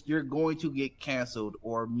analyst, you're going to get canceled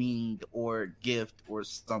or memed or gift or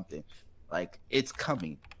something. Like it's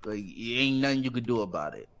coming. Like ain't nothing you could do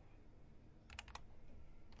about it.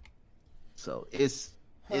 So it's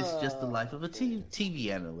just the life of a TV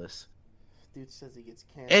analyst. dude says he gets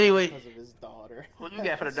canceled Anyway. because of his daughter. What you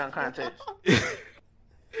got for the dunk contest?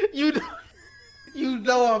 You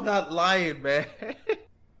know I'm not lying, man.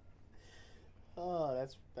 Oh,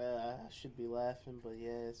 that's bad. I should be laughing, but yeah,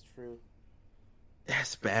 it's true.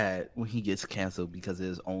 That's bad when he gets canceled because of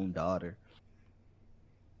his own daughter.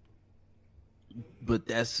 But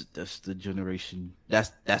that's the generation.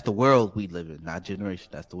 That's the world we live in, not generation.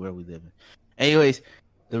 That's the world we live in. Anyways,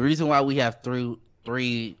 the reason why we have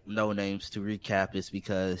three no names to recap is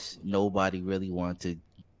because nobody really wanted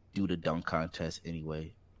to do the dunk contest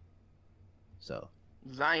anyway. So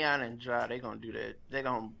Zion and Ja, they gonna do that. They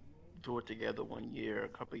gonna do it together 1 year, a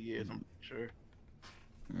couple of years, I'm sure.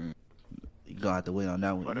 you're gonna have to wait on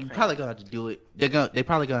that For one. the You're fans. probably gonna have to do it. They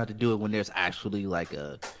probably gonna have to do it when there's actually like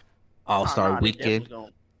a All-Star They weekend. definitely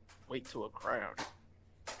gonna wait to a crowd.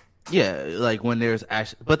 Yeah, like when there's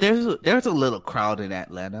actually, but there's a little crowd in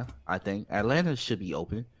Atlanta. I think Atlanta should be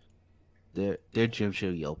open. Their gym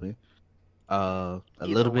should be open. A Either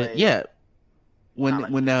little bit, way, yeah. kinda-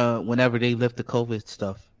 Whenever they lift the COVID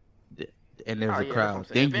stuff, and there's Oh, a yeah, that's what crowd, I'm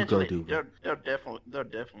saying. then you go Eventually, do it. they'll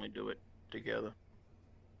definitely do it together.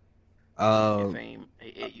 Uh, Same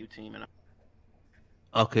AAU team and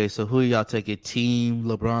okay, so who y'all taking? Team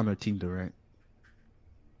LeBron or Team Durant?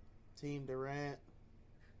 Team Durant.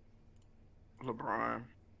 LeBron.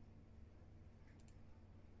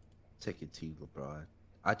 Taking Team LeBron.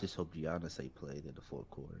 I just hope Giannis ain't played in the fourth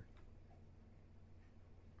quarter.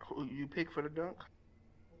 Who you pick for the dunk?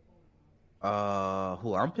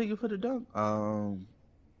 Who I'm picking for the dunk?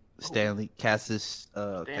 Stanley, Cassius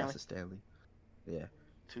Stanley. Yeah.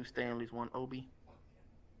 2 Stanleys, 1 Obi.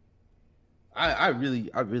 I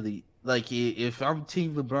really like if I'm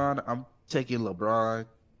Team LeBron, I'm taking LeBron,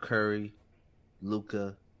 Curry,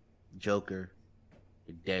 Luka, Joker,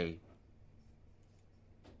 and Dame.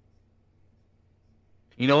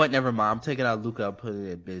 You know what? Never mind. I'm taking out Luka. I'm putting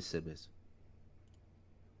in Ben Simmons.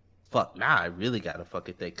 Fuck, now I really gotta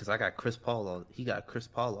fucking think because I got Chris Paul on. He got Chris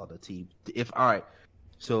Paul on the team.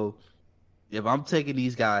 So if I'm taking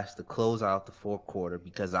these guys to close out the fourth quarter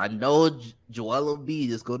because I know Joel Embiid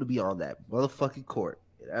is going to be on that motherfucking court,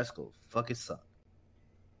 that's gonna fucking suck.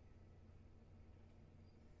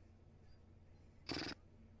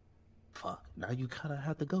 Fuck, now you kind of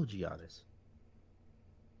have to go, Giannis,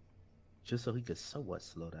 just so he could somewhat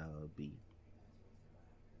slow down Embiid.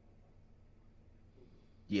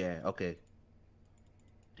 Yeah, okay.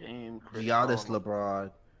 Damn, Chris Giannis, Paul.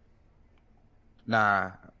 LeBron.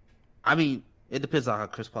 Nah, I mean it depends on how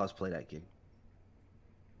Chris Paul's play that game.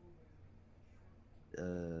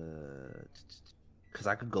 Because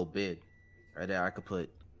I could go big right there. I could put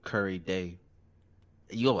Curry, Dame.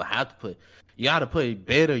 You don't have to put. You got to put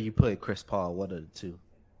Ben or you put Chris Paul. One of the two.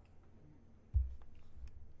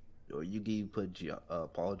 Or you can even put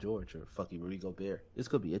Paul George or fucking Rudy Gobert. It's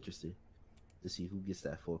gonna be interesting to see who gets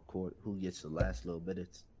that fourth court, who gets the last little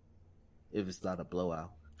minutes, if it's not a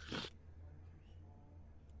blowout.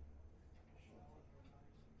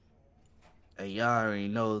 And y'all already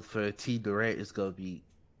know for T Durant, it's gonna be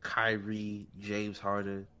Kyrie, James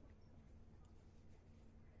Harden,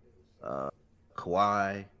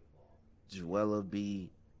 Kawhi, Joel Embiid.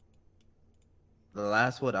 The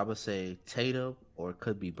last one, I'm gonna say Tatum, or it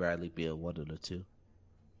could be Bradley Beal, one of the two.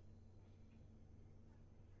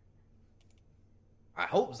 I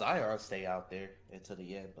hope Zion stay out there until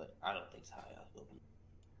the end, but I don't think Zion will be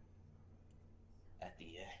at the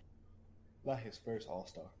end. Not his first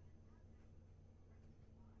All-Star.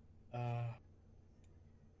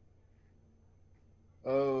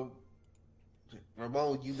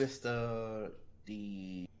 Ramon, you missed the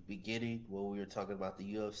beginning when we were talking about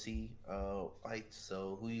the UFC fights.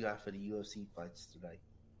 So who you got for the UFC fights tonight?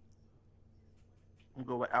 I'm going to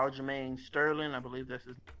go with Aljamain Sterling. I believe that's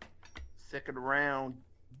his second round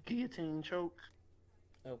guillotine choke.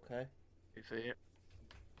 Okay. They said.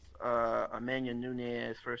 Emmanuel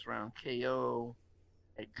Nunes first round KO.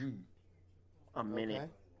 A minute. Okay.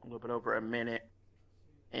 A little bit over a minute.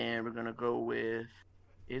 And we're going to go with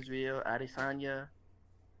Israel Adesanya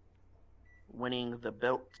winning the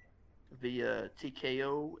belt via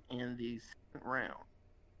TKO in the second round.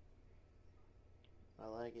 I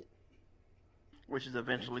like it. Which is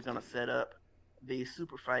eventually going to set up the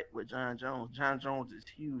super fight with John Jones. John Jones is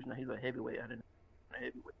huge. Now, he's a heavyweight. I didn't know a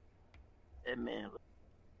heavyweight. That man,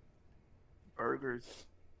 burgers,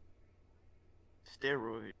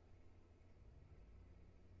 steroids.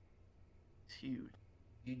 It's huge.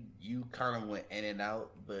 You kind of went in and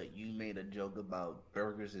out, but you made a joke about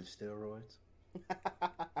burgers and steroids.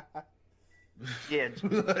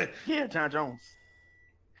 Yeah, John Jones.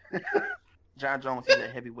 John Jones, he's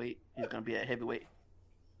at heavyweight. He's going to be at heavyweight.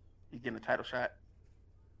 He's getting a title shot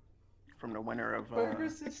from the winner of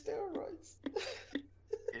burgers and steroids.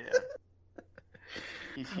 Yeah.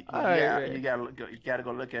 You gotta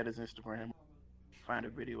go look at his Instagram. Find a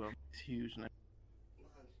video of him. It's huge now.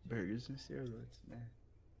 Burgers and steroids, man.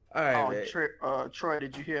 All right, Troy,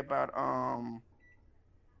 did you hear about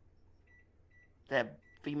that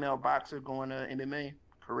female boxer going to MMA,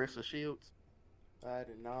 Carissa Shields? I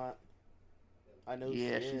did not. I know.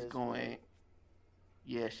 Yeah, she's going.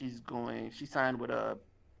 Yeah, she's going. She signed with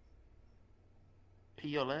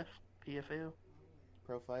PFL.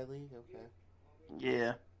 Pro Fight League. Okay.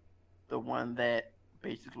 Yeah, the one that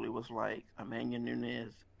basically was like Emmanuel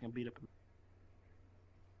Nunes can beat up.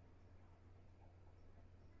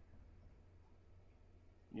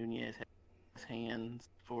 Nunes has hands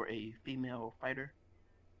for a female fighter.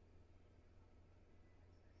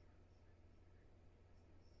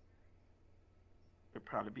 It'll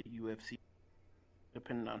probably be UFC,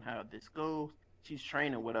 depending on how this goes. She's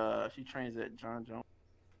training with she trains at John Jones.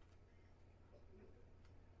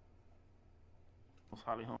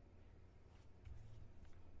 Holly Holm.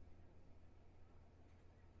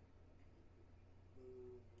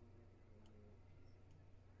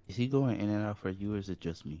 Is he going in and out for you, or is it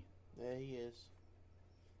just me? Yeah, he is.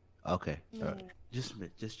 Okay, all right.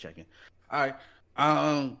 Just checking. All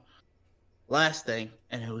right. Last thing,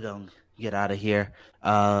 and then we're gonna get out of here.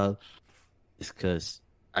 It's because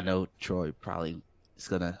I know Troy probably is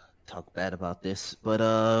gonna talk bad about this, but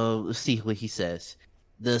let's see what he says.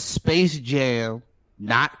 The Space Jam,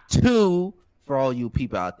 not 2, for all you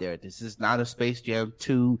people out there. This is not a Space Jam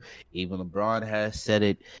 2. Even LeBron has said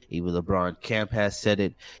it. Even LeBron Camp has said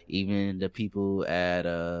it. Even the people at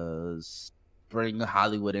Spring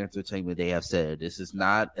Hollywood Entertainment, they have said it. This is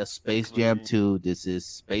not a Space Jam 2. This is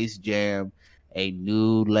Space Jam, a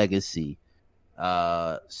new legacy.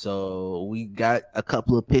 So we got a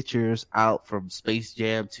couple of pictures out from Space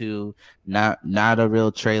Jam 2. Not a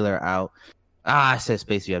real trailer out. I said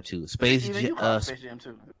Space Jam 2. You call it Space Jam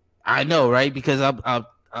 2. I know, right? Because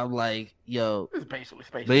I'm like, yo. It's basically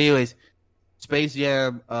Space Jam. But anyways, Space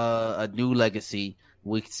Jam, a new legacy.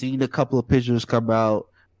 We've seen a couple of pictures come out.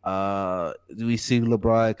 We seen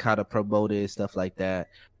LeBron kind of promoted stuff like that.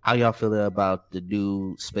 How y'all feeling about the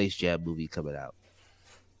new Space Jam movie coming out?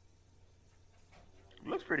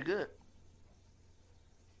 Looks pretty good.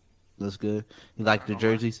 Looks good. You like the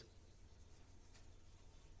jerseys?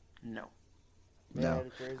 No. No.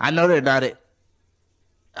 I know they're not.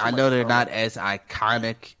 I know they're not as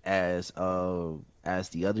iconic as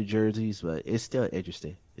the other jerseys, but it's still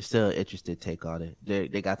interesting. It's still an interesting take on it.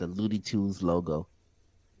 They got the Looney Tunes logo.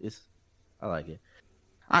 I like it.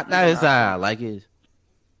 Not as I like it.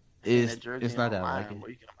 It's not that I like it. Where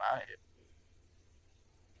you can buy it.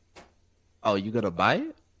 Oh, you gonna buy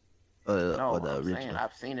it? No, or the I'm original? saying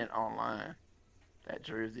I've seen it online. That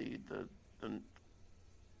jersey,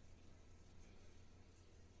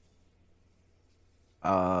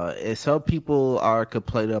 And some people are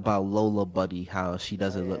complaining about Lola Bunny, how she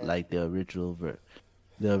doesn't look like the original version.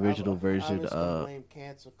 I was gonna blame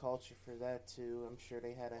cancel culture for that too. I'm sure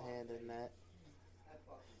they had a hand in that.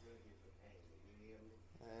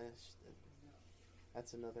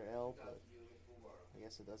 That's another L, but I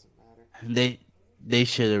guess it doesn't matter. They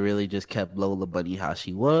should have really just kept Lola Bunny how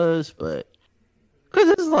she was, but because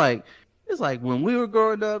it's like when we were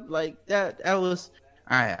growing up, like that was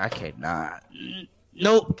I cannot.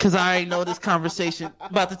 Nope, because I ain't know this conversation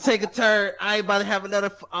about to take a turn. I ain't about to have another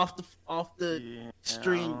off the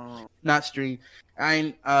stream, not stream. I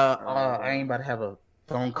ain't about to have a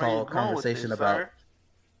phone call conversation about.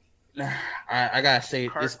 I gotta say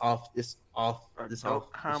it's off. It's off. This off.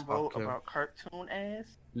 Combo about cartoon ass.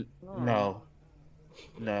 No.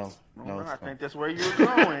 I think that's where you were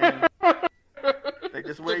going. I think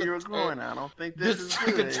that's where you were going. I don't think this is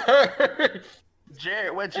good.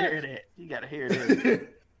 Jared, where Jared at? You gotta hear this.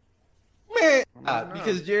 Man,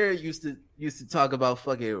 because Jared used to talk about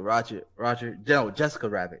fucking Jessica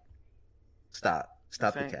Rabbit. Stop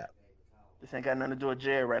the cap. This ain't got nothing to do with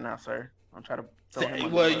Jared right now, sir. I'm trying to throw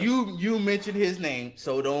him well, you mentioned his name,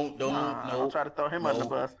 so don't try to throw him under the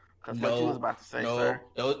bus. That's what you was about to say, sir.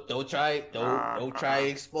 Don't try to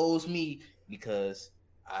expose me because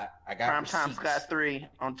I got Primetime receipts. Scott 3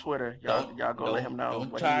 on Twitter. Y'all go let him know.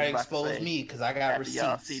 Don't what try he was to about expose to say me because I got receipts.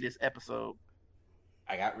 Y'all see this episode.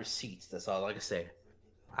 I got receipts. That's all I can say.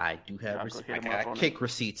 I do have receipts. I got kick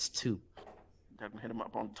receipts too. Y'all can hit him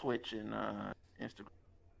up on Twitch and Instagram,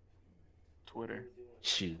 Twitter.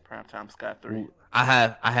 Shoot. Primetime Scott 3. I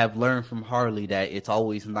have learned from Harley that it's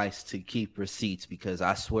always nice to keep receipts because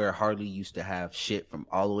I swear Harley used to have shit from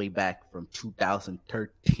all the way back from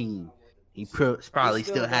 2013. He probably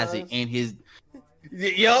still has it in his.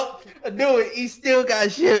 Yup, I knew it. He still got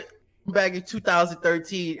shit back in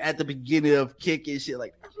 2013 at the beginning of Kick and shit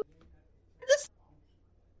like this.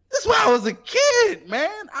 This when I was a kid, man.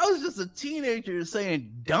 I was just a teenager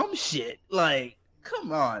saying dumb shit. Like,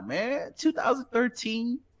 come on, man.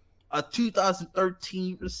 2013, a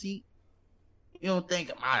 2013 receipt. You don't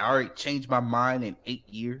think I already changed my mind in 8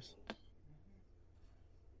 years?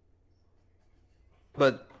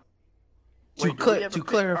 But to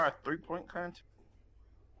clarify, our 3-point contest.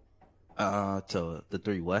 to the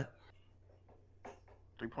 3 what?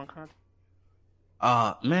 3-point contest.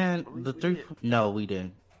 Man, the 3. No, we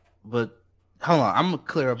didn't. But hold on, I'm gonna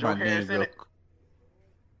clear up my name real quick.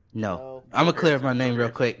 No, I'm gonna clear up my name real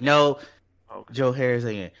quick. No, Joe Harris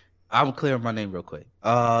ain't it. I'm gonna clear up my name real quick.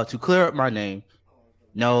 To clear up my name,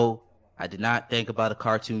 no, I did not think about a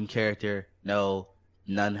cartoon character. No,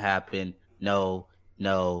 none happened. No.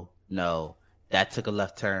 That took a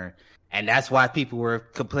left turn. And that's why people were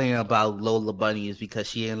complaining about Lola Bunny is because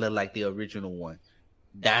she didn't look like the original one.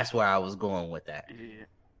 That's where I was going with that.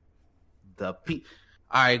 Yeah.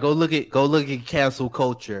 All right, go look at cancel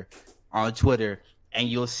culture on Twitter, and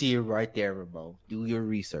you'll see it right there, Ramon. Do your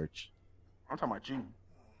research. I'm talking about you.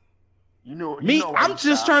 You know me. I'm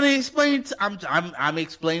just trying to explain. I'm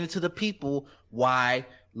explaining to the people why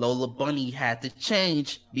Lola Bunny had to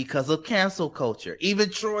change because of cancel culture. Even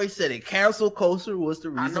Troy said it. Cancel culture was the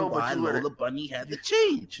reason why Lola Bunny had to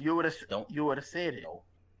change. You would have said it.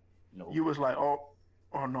 No. You was like, oh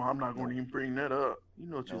no, I'm not going to even bring that up. You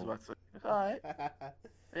know what you was about to say. It's all right.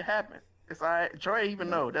 It happened. It's all right. Troy even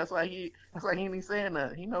know. That's why he ain't saying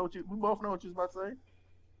that. He know we both know what you was about to say.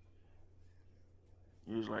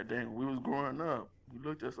 He was like, dang, we was growing up. We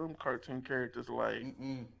looked at some cartoon characters like,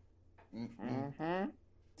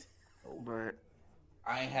 but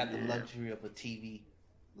I ain't had the luxury of a TV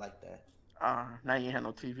like that. Now you ain't had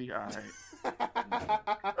no TV. All right.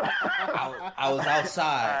 I was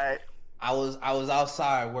outside. All right. I was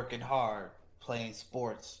outside working hard, playing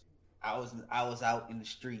sports. I was out in the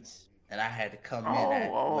streets, and I had to come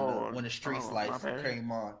in when the street lights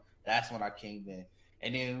came on. That's when I came in.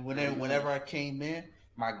 And then whenever I came in,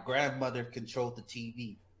 my grandmother controlled the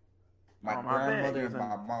TV. My grandmother and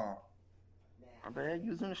my mom. My bad,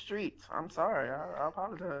 using the streets. I'm sorry. I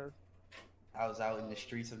apologize. I was out in the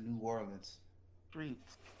streets of New Orleans.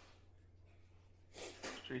 Streets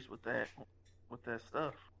with that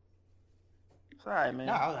stuff. Sorry, man.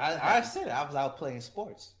 No, I said it. I was out playing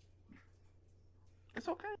sports. It's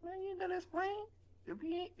okay, man. You ain't gotta explain. If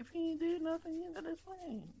you ain't did nothing, you ain't gotta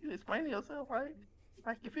explain. You explain to yourself, right?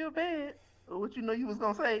 Like you feel bad, or what you know you was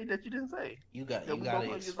gonna say that you didn't say. You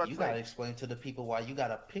gotta explain to the people why you got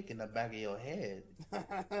a pick in the back of your head.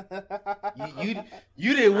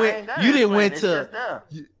 you didn't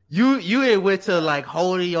went to like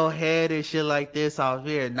holding your head and shit like this out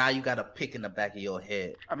here. And now you got a pick in the back of your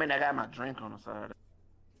head. I mean, I got my drink on the side.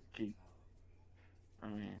 I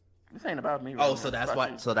mean, this ain't about me. Right now.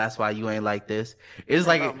 So that's why you ain't like this. It was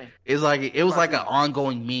like an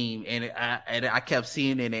ongoing meme, and I kept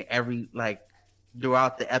seeing it in every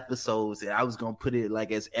throughout the episodes, and I was gonna put it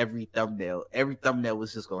like as every thumbnail. Every thumbnail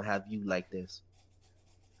was just gonna have you like this.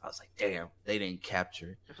 I was like, damn, they didn't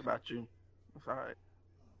capture it. It's about you. It's all right.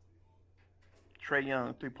 Trae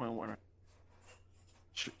Young, 3-point winner.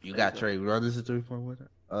 You got Trae Young as a 3-point winner.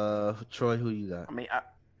 Troy, who you got? I mean,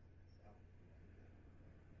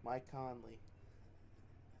 Mike Conley.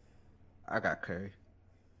 I got Curry.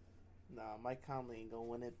 Nah, Mike Conley ain't gonna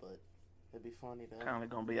win it, but it'd be funny though. Conley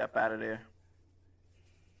gonna be up out of there.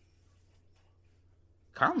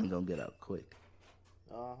 Conley gonna get out quick.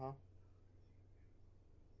 Uh-huh.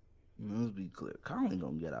 Let's be clear. Conley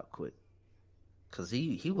gonna get out quick. Because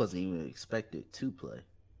he wasn't even expected to play.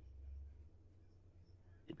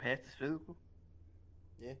 He passed his physical?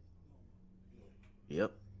 Yeah.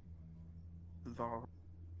 Yep. It's all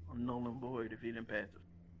a null and void if he didn't pass it.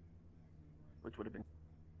 Which would have been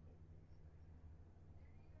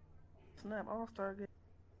Snap All-Star game.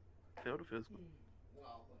 Failed the physical.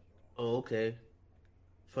 Oh, okay.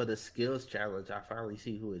 For the skills challenge, I finally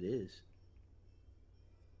see who it is.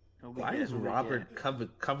 Why is Robert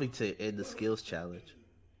Covington in the skills challenge?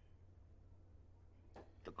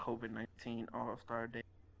 The COVID-19 All-Star Day.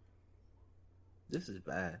 This is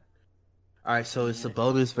bad. All right, so it's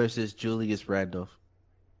Sabonis versus Julius Randle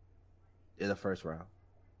in the first round.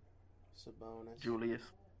 Sabonis. Julius.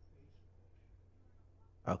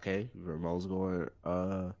 Okay, Ramon's going.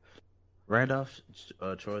 Randolph.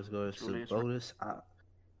 Troy's going Julius. Sabonis.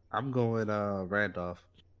 I'm going Randolph.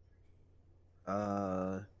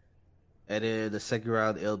 And then the second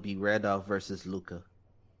round, it'll be Randolph versus Luka.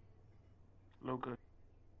 Luka.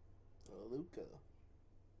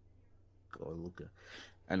 Go Luka.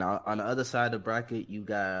 And on the other side of the bracket, you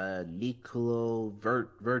got Nikola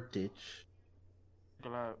Vucevic.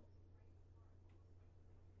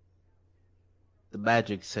 The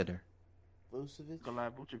Magic Center. Vucevic.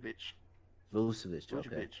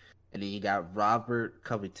 Okay. And then you got Robert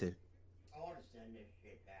Covington. I want to send this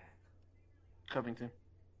shit back. Covington.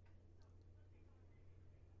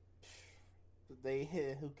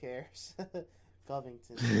 Who cares?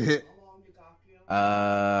 Covington.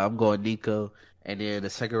 I'm going Nico. And then the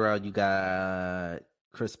second round, you got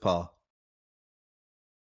Chris Paul.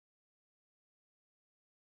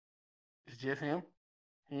 It's just him?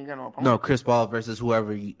 He ain't got no opponent? No, Chris Paul versus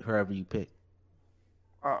whoever you pick.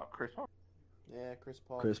 Oh, Chris Paul. Yeah, Chris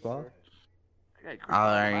Paul. Chris Paul? Sure. Yeah, All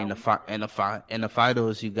right, in the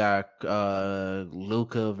finals, you got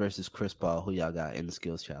Luka versus Chris Paul. Who y'all got in the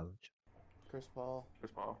skills challenge? Chris Paul.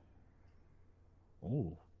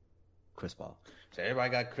 Ooh, Chris Paul. So everybody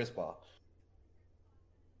got Chris Paul.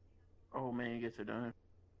 Oh man, he gets it done.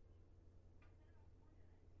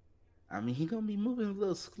 I mean, he gonna be moving a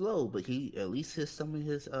little slow, but some of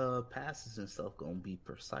his passes and stuff gonna be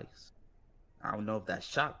precise. I don't know if that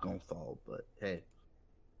shot gonna fall, but hey.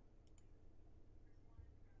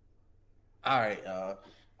 All right.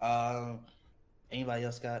 Anybody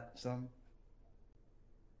else got something?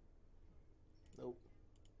 Nope.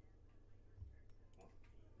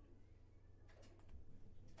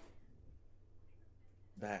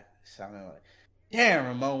 Back sounding like, damn,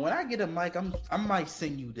 Ramon. When I get a mic, I might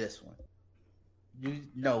send you this one.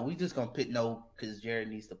 We just gonna because Jared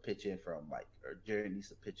needs to pitch in for a mic, or Jared needs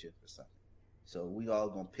to pitch in for something. So we all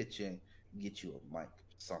gonna pitch in and get you a mic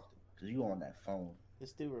or something, because you on that phone.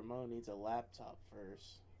 This dude Ramon needs a laptop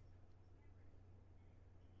first.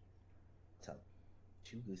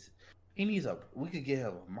 He needs a. We could get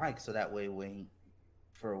him a mic so that way when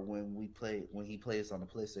he plays on the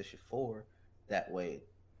PlayStation 4, that way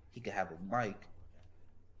he could have a mic,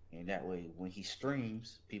 and that way when he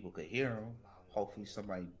streams, people could hear him. Hopefully,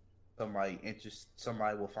 somebody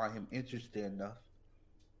will find him interested enough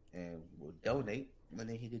and will donate, and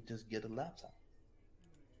then he could just get a laptop.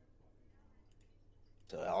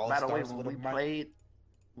 So it all By the way, starts when with we a mic. played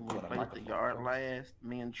With a the microphone yard first. last,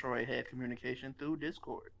 me and Troy had communication through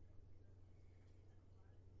Discord.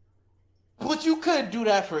 But you couldn't do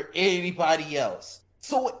that for anybody else.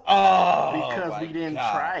 So, because we didn't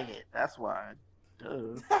try it. That's why.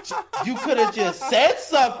 Duh. You could have just said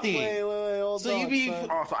something. Wait, hold So on, you mean- son.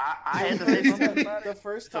 Oh, so I had to say something about The it?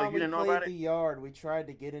 first So time you we didn't know played about the it? yard, we tried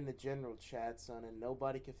to get in the general chat, son, and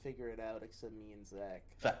nobody could figure it out except me and Zach.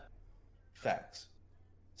 Facts.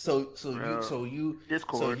 So Bro, you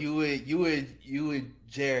Discord. you and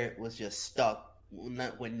Jared was just stuck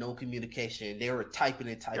with no communication. They were typing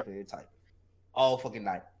and typing all fucking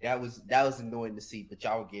night. That was annoying to see. But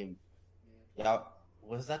y'all were getting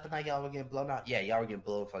was that the night y'all were getting blown out? Yeah, y'all were getting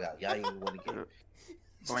blown the fuck out. Y'all didn't even want to get.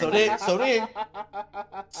 So then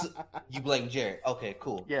you blame Jared. Okay,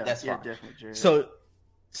 cool. Yeah, that's fine. definitely, Jared.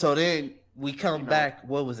 So then we come You know. back.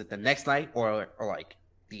 What was it? The next night or like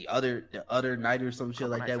the other night or some shit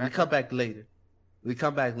like that. We come back later.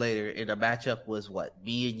 And the matchup was what?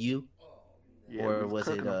 Me and you, Yeah, or we was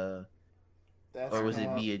it cooking 'em. That's or was it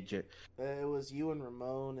not- me and Jared? It was you and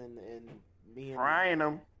Ramon and me and frying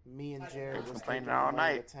them? me and Jared was Complaining taking all him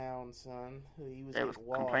night. over town, son. He was They was getting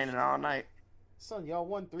washed. complaining all night. Son, y'all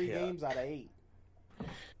won 3 Yeah. games out of 8.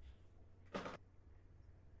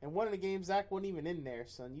 And one of the games, Zach wasn't even in there,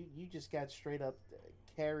 son. You just got straight up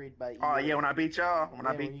carried by EA. Oh yeah, when I beat y'all,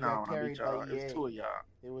 Yeah, when you got carried by it was EA. 2 of y'all.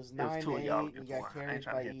 It was was 9 2 of to y'all 8. We against got one. I carried ain't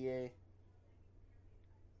trying by to hit. EA.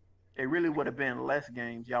 It really would have been less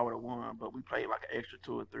games. Y'all would have won, but we played like an extra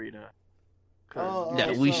 2 or 3 to.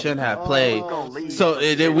 Yeah, we shouldn't have played. So,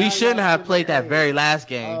 Then we now shouldn't y'all have played that play. very last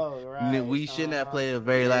game. Oh, right. We shouldn't have played the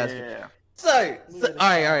very last game. Yeah. So, all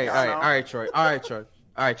right,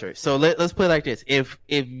 Troy. So let's play it like this. If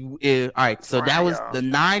all right, so that was the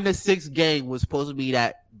 9-6 game was supposed to be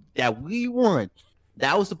that we won.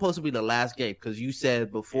 That was supposed to be the last game because you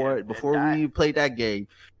said before we played that game,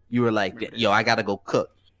 you were like, "Yo, I gotta go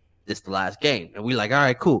cook. This the last game," and we like, "All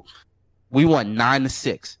right, cool." We won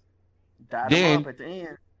 9-6. Died Then- him up at the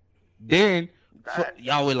end. Then Died.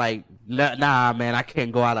 y'all were like, nah, man, I can't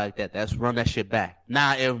go out like that. Let's run that shit back.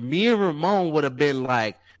 Now, if me and Ramon would have been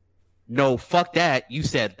like, no, fuck that. You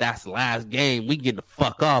said that's the last game. We get the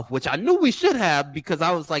fuck off, which I knew we should have because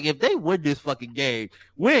I was like, if they win this fucking game,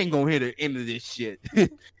 we ain't gonna hit the end of this shit.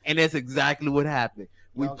 And that's exactly what happened.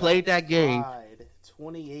 We Y'all played got that game, fried,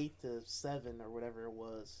 28-7 or whatever it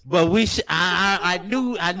was. but I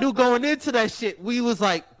knew going into that shit, we was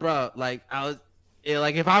like, bro, like I was. Yeah,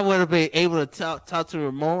 like if I would have been able to talk to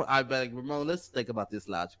Ramon, I'd be like, Ramon, let's think about this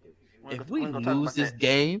logically. If we lose this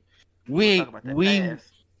game, we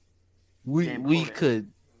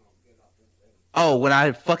could. Oh, when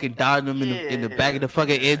I fucking died him in the back of the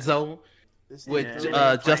fucking end zone with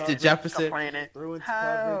Justin Jefferson. Threw into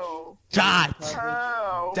How? Dot.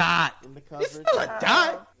 How? Dot. In the coverage. It's still a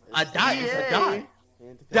dot. A dot is a dot.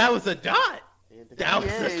 That was a dot. That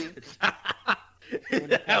was a dot.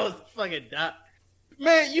 That was a fucking dot.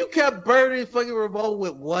 Man, you kept burning fucking Ramon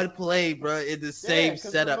with one play, bro, in the same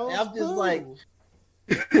setup. I'm just like,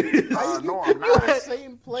 No, I'm not. The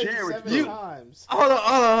same play Jared, 7 times. hold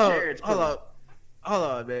on, Jared's man.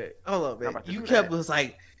 about to You do kept that. was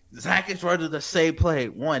like, Zach is running the same play.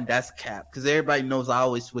 One, that's cap, because everybody knows I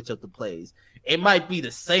always switch up the plays. It might be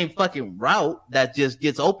the same fucking route that just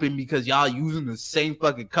gets open because y'all using the same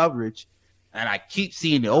fucking coverage, and I keep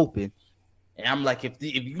seeing it open. And I'm like, if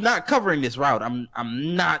you're not covering this route, I'm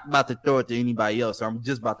not about to throw it to anybody else. I'm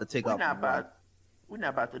just about to take We're off. not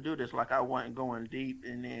about to do this like I wasn't going deep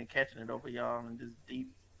and then catching it over y'all and just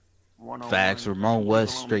deep one on Facts. Ramon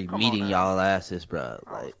was straight meeting y'all asses, bro.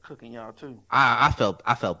 I was Like cooking y'all too. I felt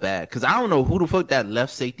bad because I don't know who the fuck that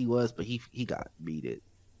left safety was, but he got beat it.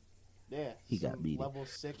 Yeah, He got some beat. level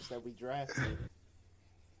 6 that we drafted.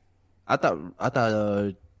 I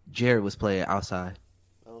thought Jared was playing outside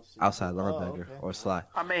Outside linebacker or slot.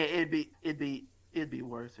 I mean, it'd be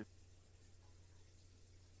worse if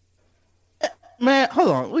Man, hold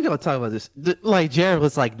on. We're gonna talk about this. Like Jared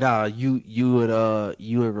was like, "Nah, you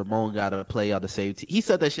and Ramon gotta play on the same team." He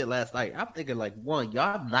said that shit last night. I'm thinking like, one,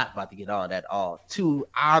 y'all not about to get all that all. Two,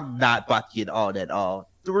 I'm not about to get all that all.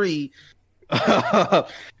 Three,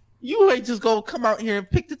 you ain't just gonna come out here and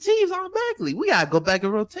pick the teams automatically. We gotta go back in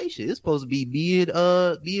rotation. It's supposed to be me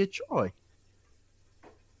and Troy.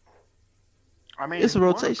 I mean, it's if a you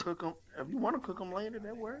want to rotation. cook them, if you want to cook them later,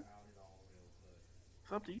 that works.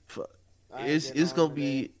 It's up to you. It's gonna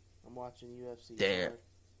be. I'm watching UFC. Damn.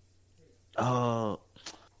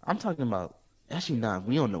 I'm talking about. Actually, not.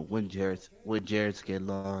 We don't know when Jared's getting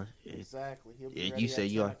on. Exactly. He'll be You ready said at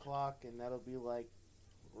you 10 are. o'clock, and that'll be like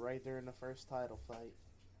right there in the first title fight.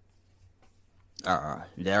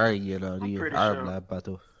 There you know. I'm pretty I'm sure. not about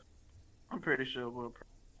to. I'm pretty sure we'll.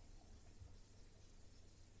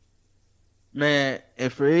 Man,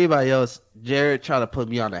 and for anybody else, Jared tried to put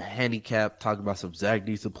me on a handicap, talking about some Zach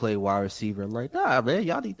needs to play wide receiver. I'm like, nah, man,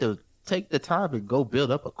 y'all need to take the time and go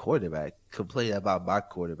build up a quarterback. Complain about my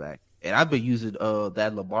quarterback. And I've been using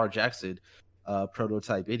that Lamar Jackson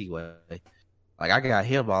prototype anyway. Like, I got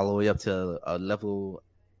him all the way up to a level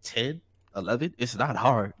 10, 11. It's not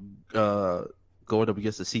hard going up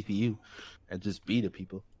against the CPU and just beating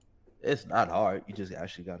people. It's not hard. You just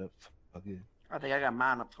actually got to fucking... I think I got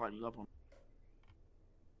mine up to like level.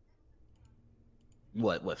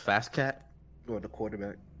 What, Fast Cat? Or the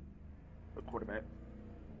quarterback? The quarterback.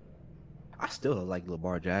 I still don't like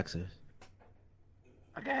Lamar Jackson.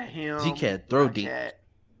 I got him. He can't throw deep. I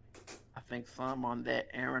think some on that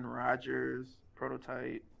Aaron Rodgers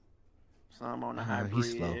prototype. Some on the hybrid,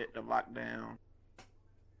 he's slow. the lockdown.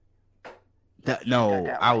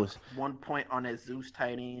 I was 1 point on that Zeus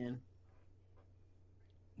tight end.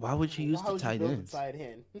 Why would you use the tight ends? Tight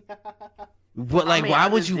end? But like, why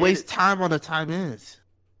would you waste time on the tight ends?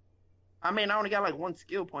 I mean, I only got like one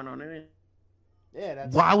skill point on it. Yeah,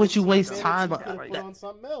 that's why would you waste time on put on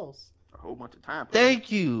something else? A whole bunch of time.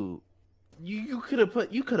 Thank you. You could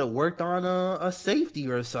have worked on a safety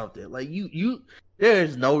or something. Like you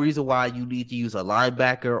there's no reason why you need to use a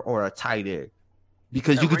linebacker or a tight end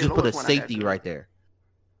because you could just put a safety right there.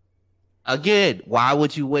 Again, why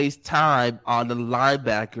would you waste time on a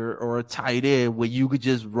linebacker or a tight end when you could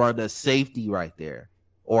just run a safety right there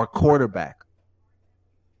or a quarterback?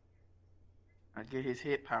 I get his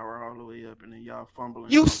hit power all the way up, and then y'all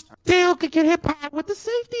fumbling. You still could get hit power with the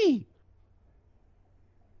safety.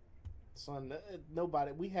 Son,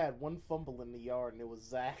 nobody. We had one fumble in the yard, and it was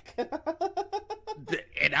Zach.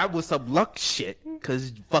 And that was some luck shit,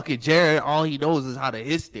 because fucking Jared, all he knows is how to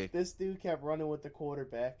hit stick. This dude kept running with the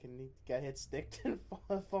quarterback, and he got hit sticked and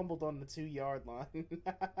fumbled on the 2-yard line.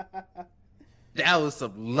 That was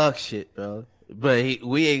some luck shit, bro. But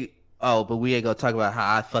we ain't gonna talk about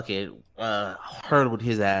how I fucking hurdled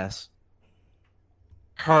his ass.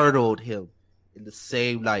 Hurdled him in the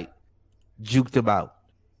same night. Juked him out.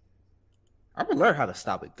 I'm gonna learn how to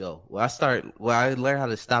stop and go. When I learn how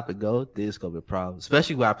to stop and go, this is gonna be a problem.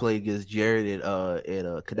 Especially when I play against Jared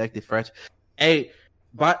in Connected French. Hey,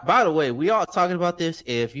 by the way, we all talking about this.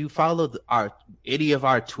 If you followed any of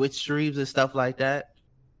our Twitch streams and stuff like that,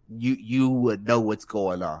 you would know what's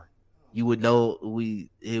going on. You would know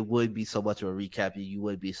it would be so much of a recap, and you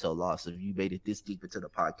wouldn't be so lost if you made it this deep into the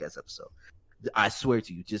podcast episode. I swear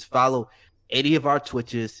to you, just follow any of our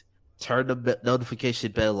Twitches, turn the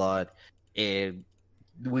notification bell on, and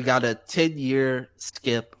we got a 10-year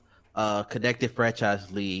skip Connected Franchise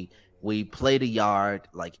League. We play the yard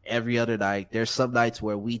like every other night. There's some nights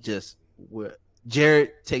where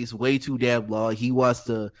Jared takes way too damn long. He wants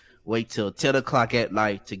to wait till 10 o'clock at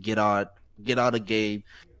night to get on a game.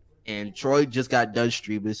 And Troy just got done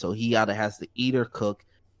streaming, so he either has to eat or cook.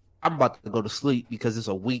 I'm about to go to sleep because it's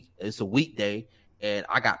a weekday, and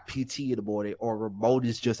I got PT in the morning, or Ramon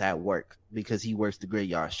is just at work because he works the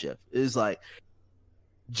graveyard shift. It's like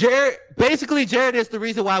Jared is the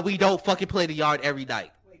reason why we don't fucking play the yard every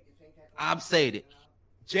night. I'm saying it.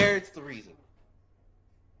 Jared's the reason.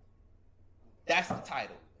 That's the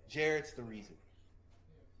title. Jared's the reason.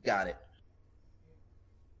 Got it.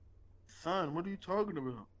 Son, what are you talking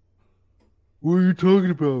about? What are you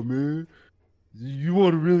talking about, man? You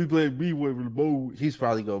want to really blame me when Ramon? He's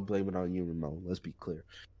probably going to blame it on you, Ramon. Let's be clear.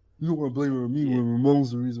 You don't want to blame it on me when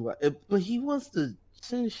Ramon's the reason why. But he wants to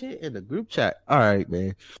send shit in the group chat. All right,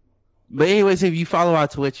 man. But anyways, if you follow our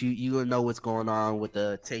Twitch, you will know what's going on with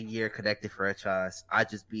the 10-year Connected Franchise. I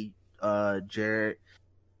just beat Jared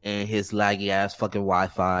and his laggy ass fucking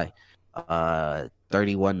Wi-Fi.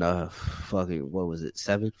 31 to fucking, what was it?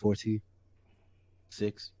 7, 14,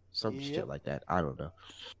 6? Some shit like that. I don't know.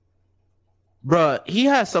 Bruh, he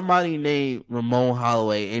had somebody named Ramon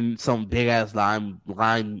Holloway and some big ass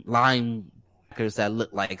linebackers that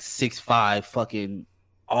look like 6'5", fucking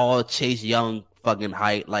all Chase Young fucking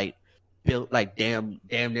height, like built like damn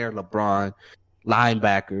near LeBron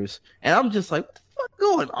linebackers. And I'm just like, what the fuck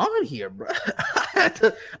going on here, bro?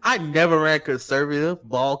 I never ran conservative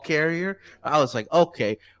ball carrier. I was like,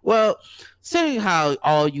 okay, well, seeing how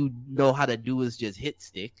all you know how to do is just hit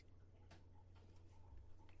stick,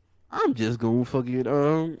 I'm just gonna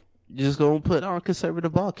fucking just gonna put on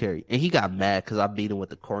conservative ball carry. And he got mad because I beat him with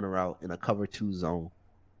the corner out in a cover 2 zone.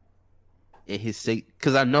 And his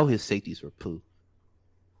because I know his safeties were poo.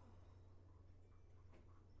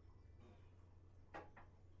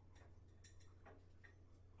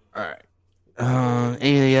 All right.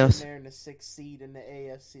 Anything else? They're in the 6th seed in the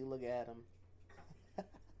AFC. Look at them.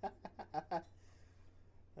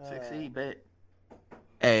 6 seed, bet.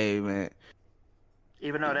 Hey, man.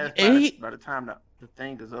 Even though that's by the time the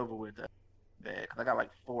thing is over with, bad. Because I got like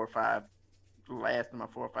 4 or 5. Last of my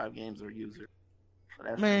 4 or 5 games are user. So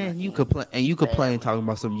that's man, you complain and you complain talking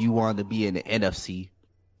about something you wanted to be in the NFC.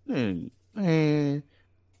 Man. I mean,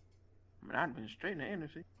 I'd been straight in the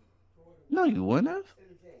NFC. No, you wouldn't have.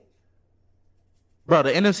 Bro,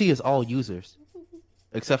 the NFC is all users.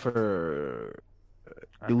 Except for...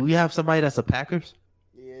 Do we have somebody that's a Packers?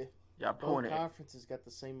 Yeah. Y'all both conferences got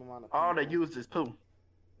the same amount of people. All the users, too.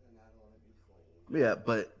 Yeah,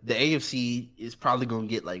 but the AFC is probably going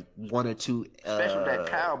to get like 1 or 2... Especially that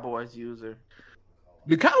Cowboys user.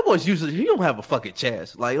 The Cowboys user, he don't have a fucking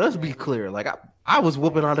chance. Like, let's be clear. Like, I was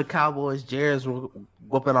whooping on the Cowboys. Jared's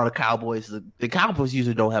whooping on the Cowboys. The Cowboys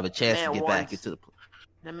user don't have a chance to get back into the...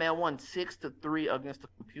 That man won 6-3 against the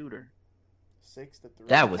computer. 6-3.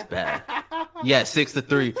 That was bad. Yeah,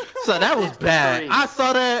 6-3. So that was bad. I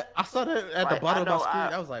saw that at the bottom of my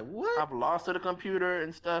screen. I was like, what? I've lost to the computer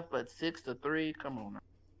and stuff, but 6-3. Come on.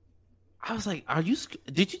 I was like,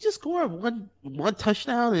 did you just score one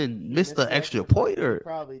touchdown and miss the extra point? Or he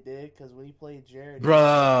probably did, because when he played Jared,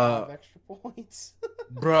 bruh, he extra points.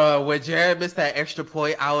 Bruh, when Jared missed that extra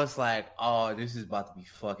point, I was like, oh, this is about to be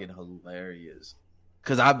fucking hilarious.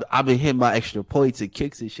 Because I've been hitting my extra points and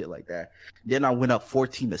kicks and shit like that. Then I went up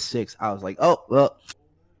 14-6. I was like, oh, well,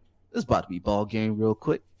 this is about to be ball game real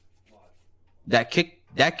quick. That kick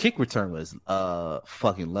return was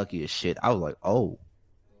fucking lucky as shit. I was like, oh,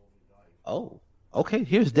 okay,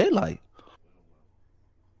 here's daylight.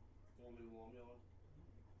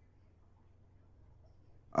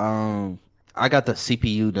 I got the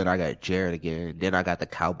CPU, then I got Jared again, then I got the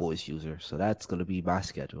Cowboys user, so that's gonna be my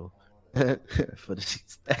schedule for the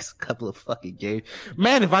next couple of fucking games.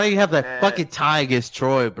 Man, if I didn't have that fucking tie against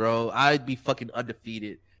Troy, bro, I'd be fucking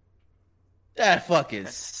undefeated. That fucking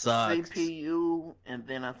sucks. CPU, and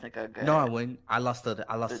then I think I got. No, I wouldn't. I lost to the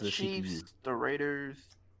Chiefs, CPU. The Raiders,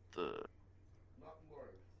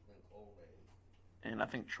 and I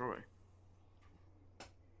think Troy.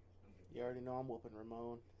 You already know I'm whooping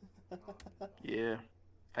Ramon. Yeah,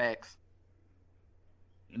 facts.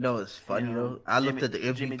 You know, it's funny though. I looked at the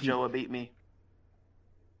MVP. Jimmy Joe beat me.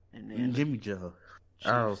 And then Jimmy Joe.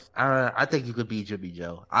 I think you could beat Jimmy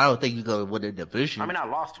Joe. I don't think you're gonna win the division. I mean, I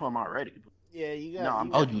lost to him already. Yeah, you got.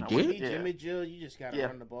 No, you did. Jimmy Joe, you just gotta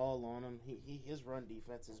run the ball on him. His run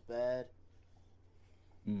defense is bad.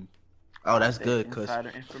 Oh, that's good. Cause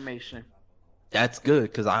insider information. That's good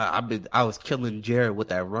because I was killing Jared with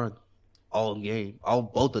that run all game,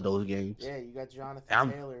 both of those games. Yeah, you got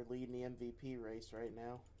Jonathan Taylor leading the MVP race right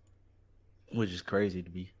now, which is crazy to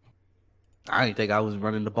me. I didn't think I was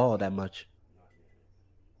running the ball that much.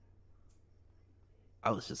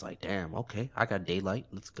 I was just like, damn, okay, I got daylight.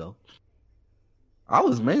 Let's go. I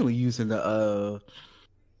was mainly using the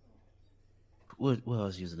what I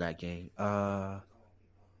was using that game?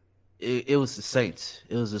 It was the Saints.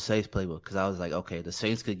 It was the Saints playbook because I was like, okay, the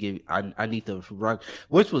Saints could give. I need to run,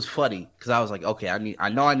 which was funny because I was like, okay, I need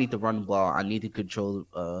to run the ball. I need to control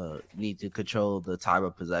the time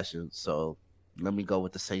of possession. So let me go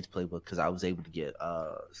with the Saints playbook because I was able to get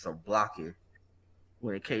some blocking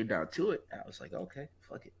when it came down to it. I was like, okay,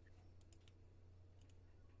 fuck it.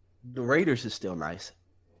 The Raiders is still nice.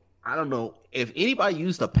 I don't know if anybody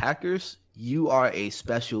used the Packers. You are a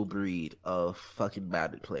special breed of fucking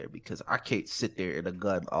Madden player because I can't sit there in a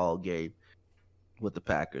gun all game with the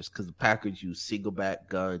Packers because the Packers use single back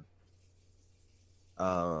gun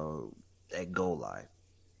and goal line.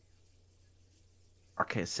 I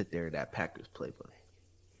can't sit there in that Packers playbook.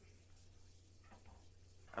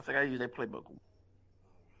 I think I use that playbook.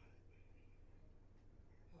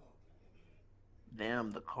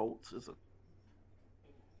 Damn, the Colts is a.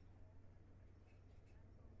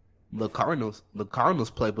 The Cardinals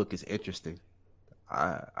playbook is interesting.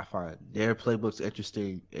 I find their playbook's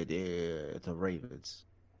interesting, and the Ravens.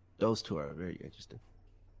 Those two are very interesting.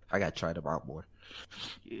 I got to try them out more.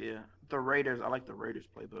 Yeah, the Raiders. I like the Raiders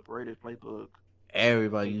playbook.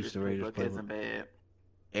 Everybody used the Raiders playbook. Isn't bad.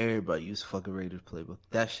 Everybody used fucking Raiders playbook.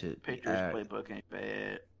 That shit. Patriots playbook ain't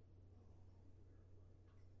bad.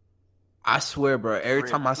 I swear, bro. Every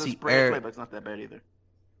time I see playbook's not that bad either.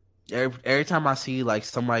 Every time I see like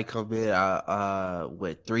somebody come in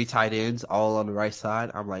with 3 tight ends all on the right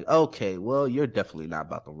side, I'm like, okay, well, you're definitely not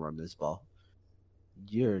about to run this ball.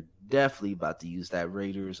 You're definitely about to use that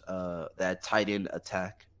Raiders that tight end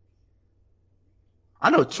attack. I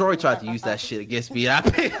know Troy tried to use that shit against me. I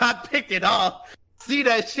picked it off. See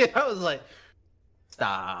that shit? I was like,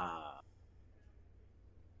 stop.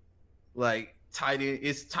 Like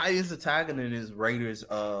it's tight ends attacking and it's Raiders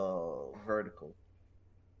vertical.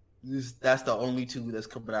 That's the only two that's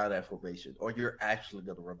coming out of that formation, or you're actually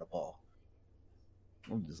gonna run the ball.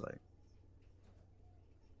 I'm just like,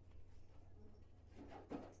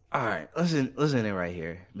 all right, listen in right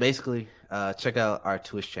here. Basically, check out our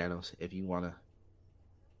Twitch channels if you want to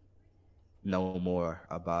know more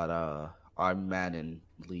about our Madden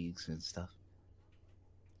leagues and stuff.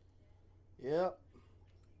 Yep,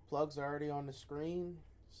 plugs are already on the screen,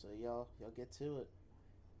 so y'all get to it.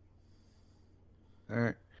 All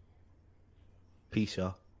right. Peace,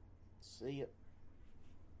 y'all. See ya.